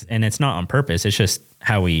things, and it's not on purpose. It's just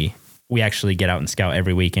how we actually get out and scout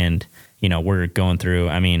every weekend. You know, we're going through,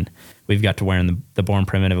 I mean, we've got to wearing the Born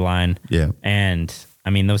Primitive line. Yeah. And I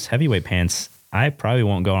mean, those heavyweight pants, I probably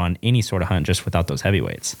won't go on any sort of hunt just without those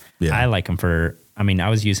heavyweights. Yeah. I like them I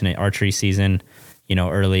was using it archery season, you know,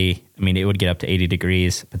 early. I mean, it would get up to 80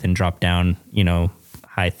 degrees, but then drop down, you know,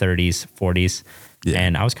 high 30s, 40s. Yeah.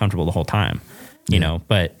 And I was comfortable the whole time, you know,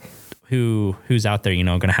 but who's out there, you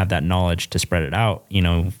know, going to have that knowledge to spread it out? You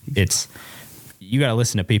know, you got to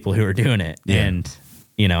listen to people who are doing it. Yeah. And,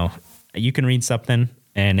 you know, you can read something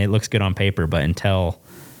and it looks good on paper, but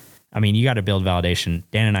you got to build validation.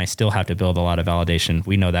 Dan and I still have to build a lot of validation.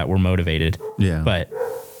 We know that we're motivated. Yeah. But,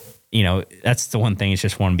 you know, that's the one thing is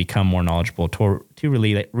just want to become more knowledgeable to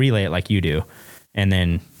relay it like you do. And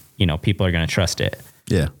then, you know, people are going to trust it.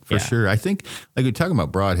 Yeah, for sure. I think like we're talking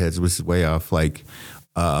about broadheads was way off. Like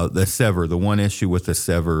the sever, the one issue with the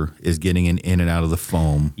sever is getting in and out of the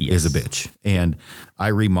foam is a bitch. And I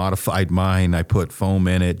remodified mine. I put foam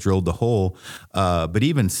in it, drilled the hole. But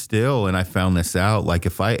even still, and I found this out, like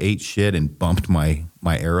if I ate shit and bumped my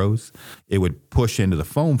arrows, it would push into the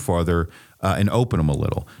foam farther and open them a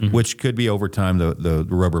little, which could be over time the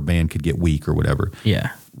rubber band could get weak or whatever.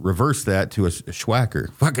 Yeah. Reverse that to a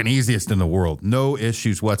Schwacker. Fucking easiest in the world. No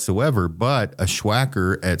issues whatsoever, but a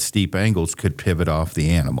Schwacker at steep angles could pivot off the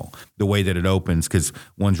animal the way that it opens because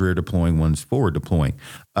one's rear deploying, one's forward deploying.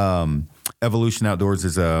 Evolution Outdoors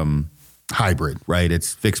is hybrid, right?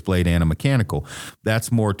 It's fixed blade and a mechanical.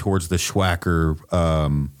 That's more towards the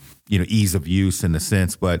Schwacker ease of use in the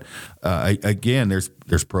sense. But again,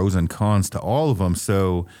 there's pros and cons to all of them.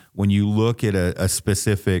 So when you look at a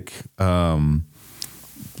specific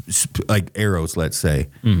like arrows, let's say,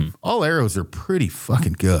 all arrows are pretty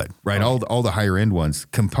fucking good, right? All the higher end ones.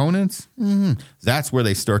 Components, that's where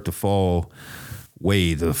they start to fall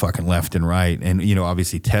way to the fucking left and right. And, you know,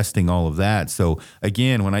 obviously testing all of that. So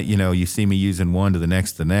again, when you see me using one to the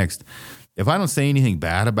next, if I don't say anything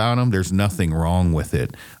bad about them, there's nothing wrong with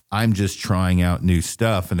it. I'm just trying out new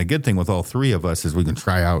stuff. And the good thing with all three of us is we can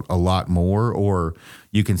try out a lot more, or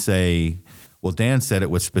you can say, well, Dan said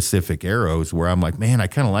it with specific arrows where I'm like, man, I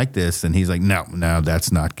kind of like this. And he's like, no,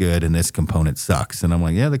 that's not good. And this component sucks. And I'm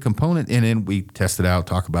like, yeah, the component. And then we test it out,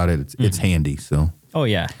 talk about it. It's handy. So. Oh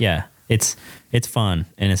yeah. Yeah. It's fun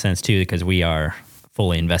in a sense too, because we are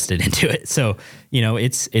fully invested into it. So, you know,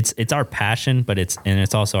 it's our passion, but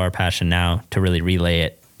it's also our passion now to really relay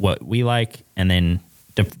it, what we like. And then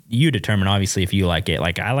you determine obviously if you like it.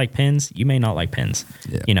 Like I like pins, you may not like pins.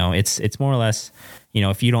 Yeah. You know, it's more or less, you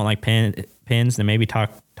know, if you don't like pins, then maybe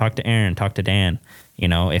talk to Aaron, talk to Dan. You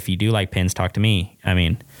know, if you do like pins, talk to me. I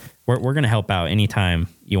mean, we're going to help out anytime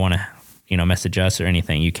you want to, you know, message us or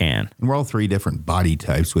anything, you can. And we're all 3 different body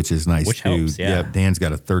types, which is nice which too. Helps, yeah. Dan's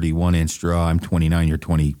got a 31-inch draw. I'm 29, you're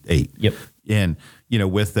 28. Yep. And, you know,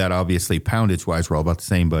 with that, obviously, poundage wise, we're all about the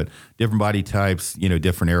same, but different body types, you know,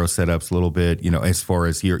 different arrow setups a little bit. You know, as far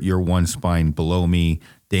as you're one spine below me,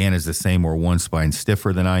 Dan is the same or one spine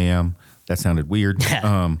stiffer than I am. That sounded weird.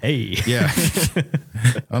 Hey. Yeah.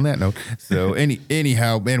 On that note. So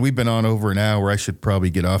anyhow, man, we've been on over an hour. I should probably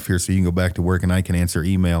get off here so you can go back to work and I can answer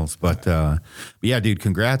emails. But yeah, dude,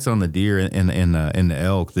 congrats on the deer and the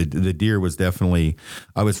elk. The deer was definitely,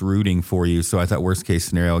 I was rooting for you. So I thought worst case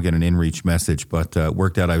scenario, I'll get an in-reach message, but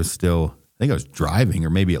worked out. I think I was driving or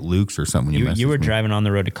maybe at Luke's or something. You were driving on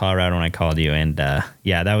the road to Colorado when I called you. And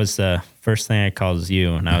yeah, that was the first thing I called was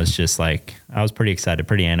you. And I was just like, I was pretty excited,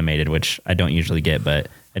 pretty animated, which I don't usually get, but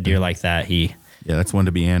a deer like that, yeah, that's one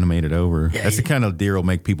to be animated over. Yeah, that's the kind of deer will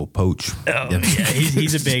make people poach. Oh, yeah,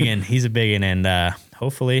 he's a big one. He's a big one. And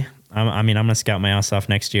hopefully, I'm going to scout my ass off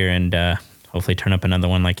next year and hopefully turn up another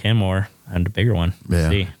one like him or a bigger one. We'll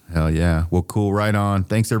see. Hell yeah. Well, cool. Right on.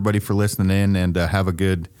 Thanks everybody for listening in and have a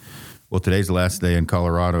good, well, today's the last day in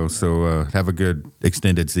Colorado. So have a good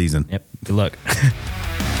extended season. Yep. Good luck.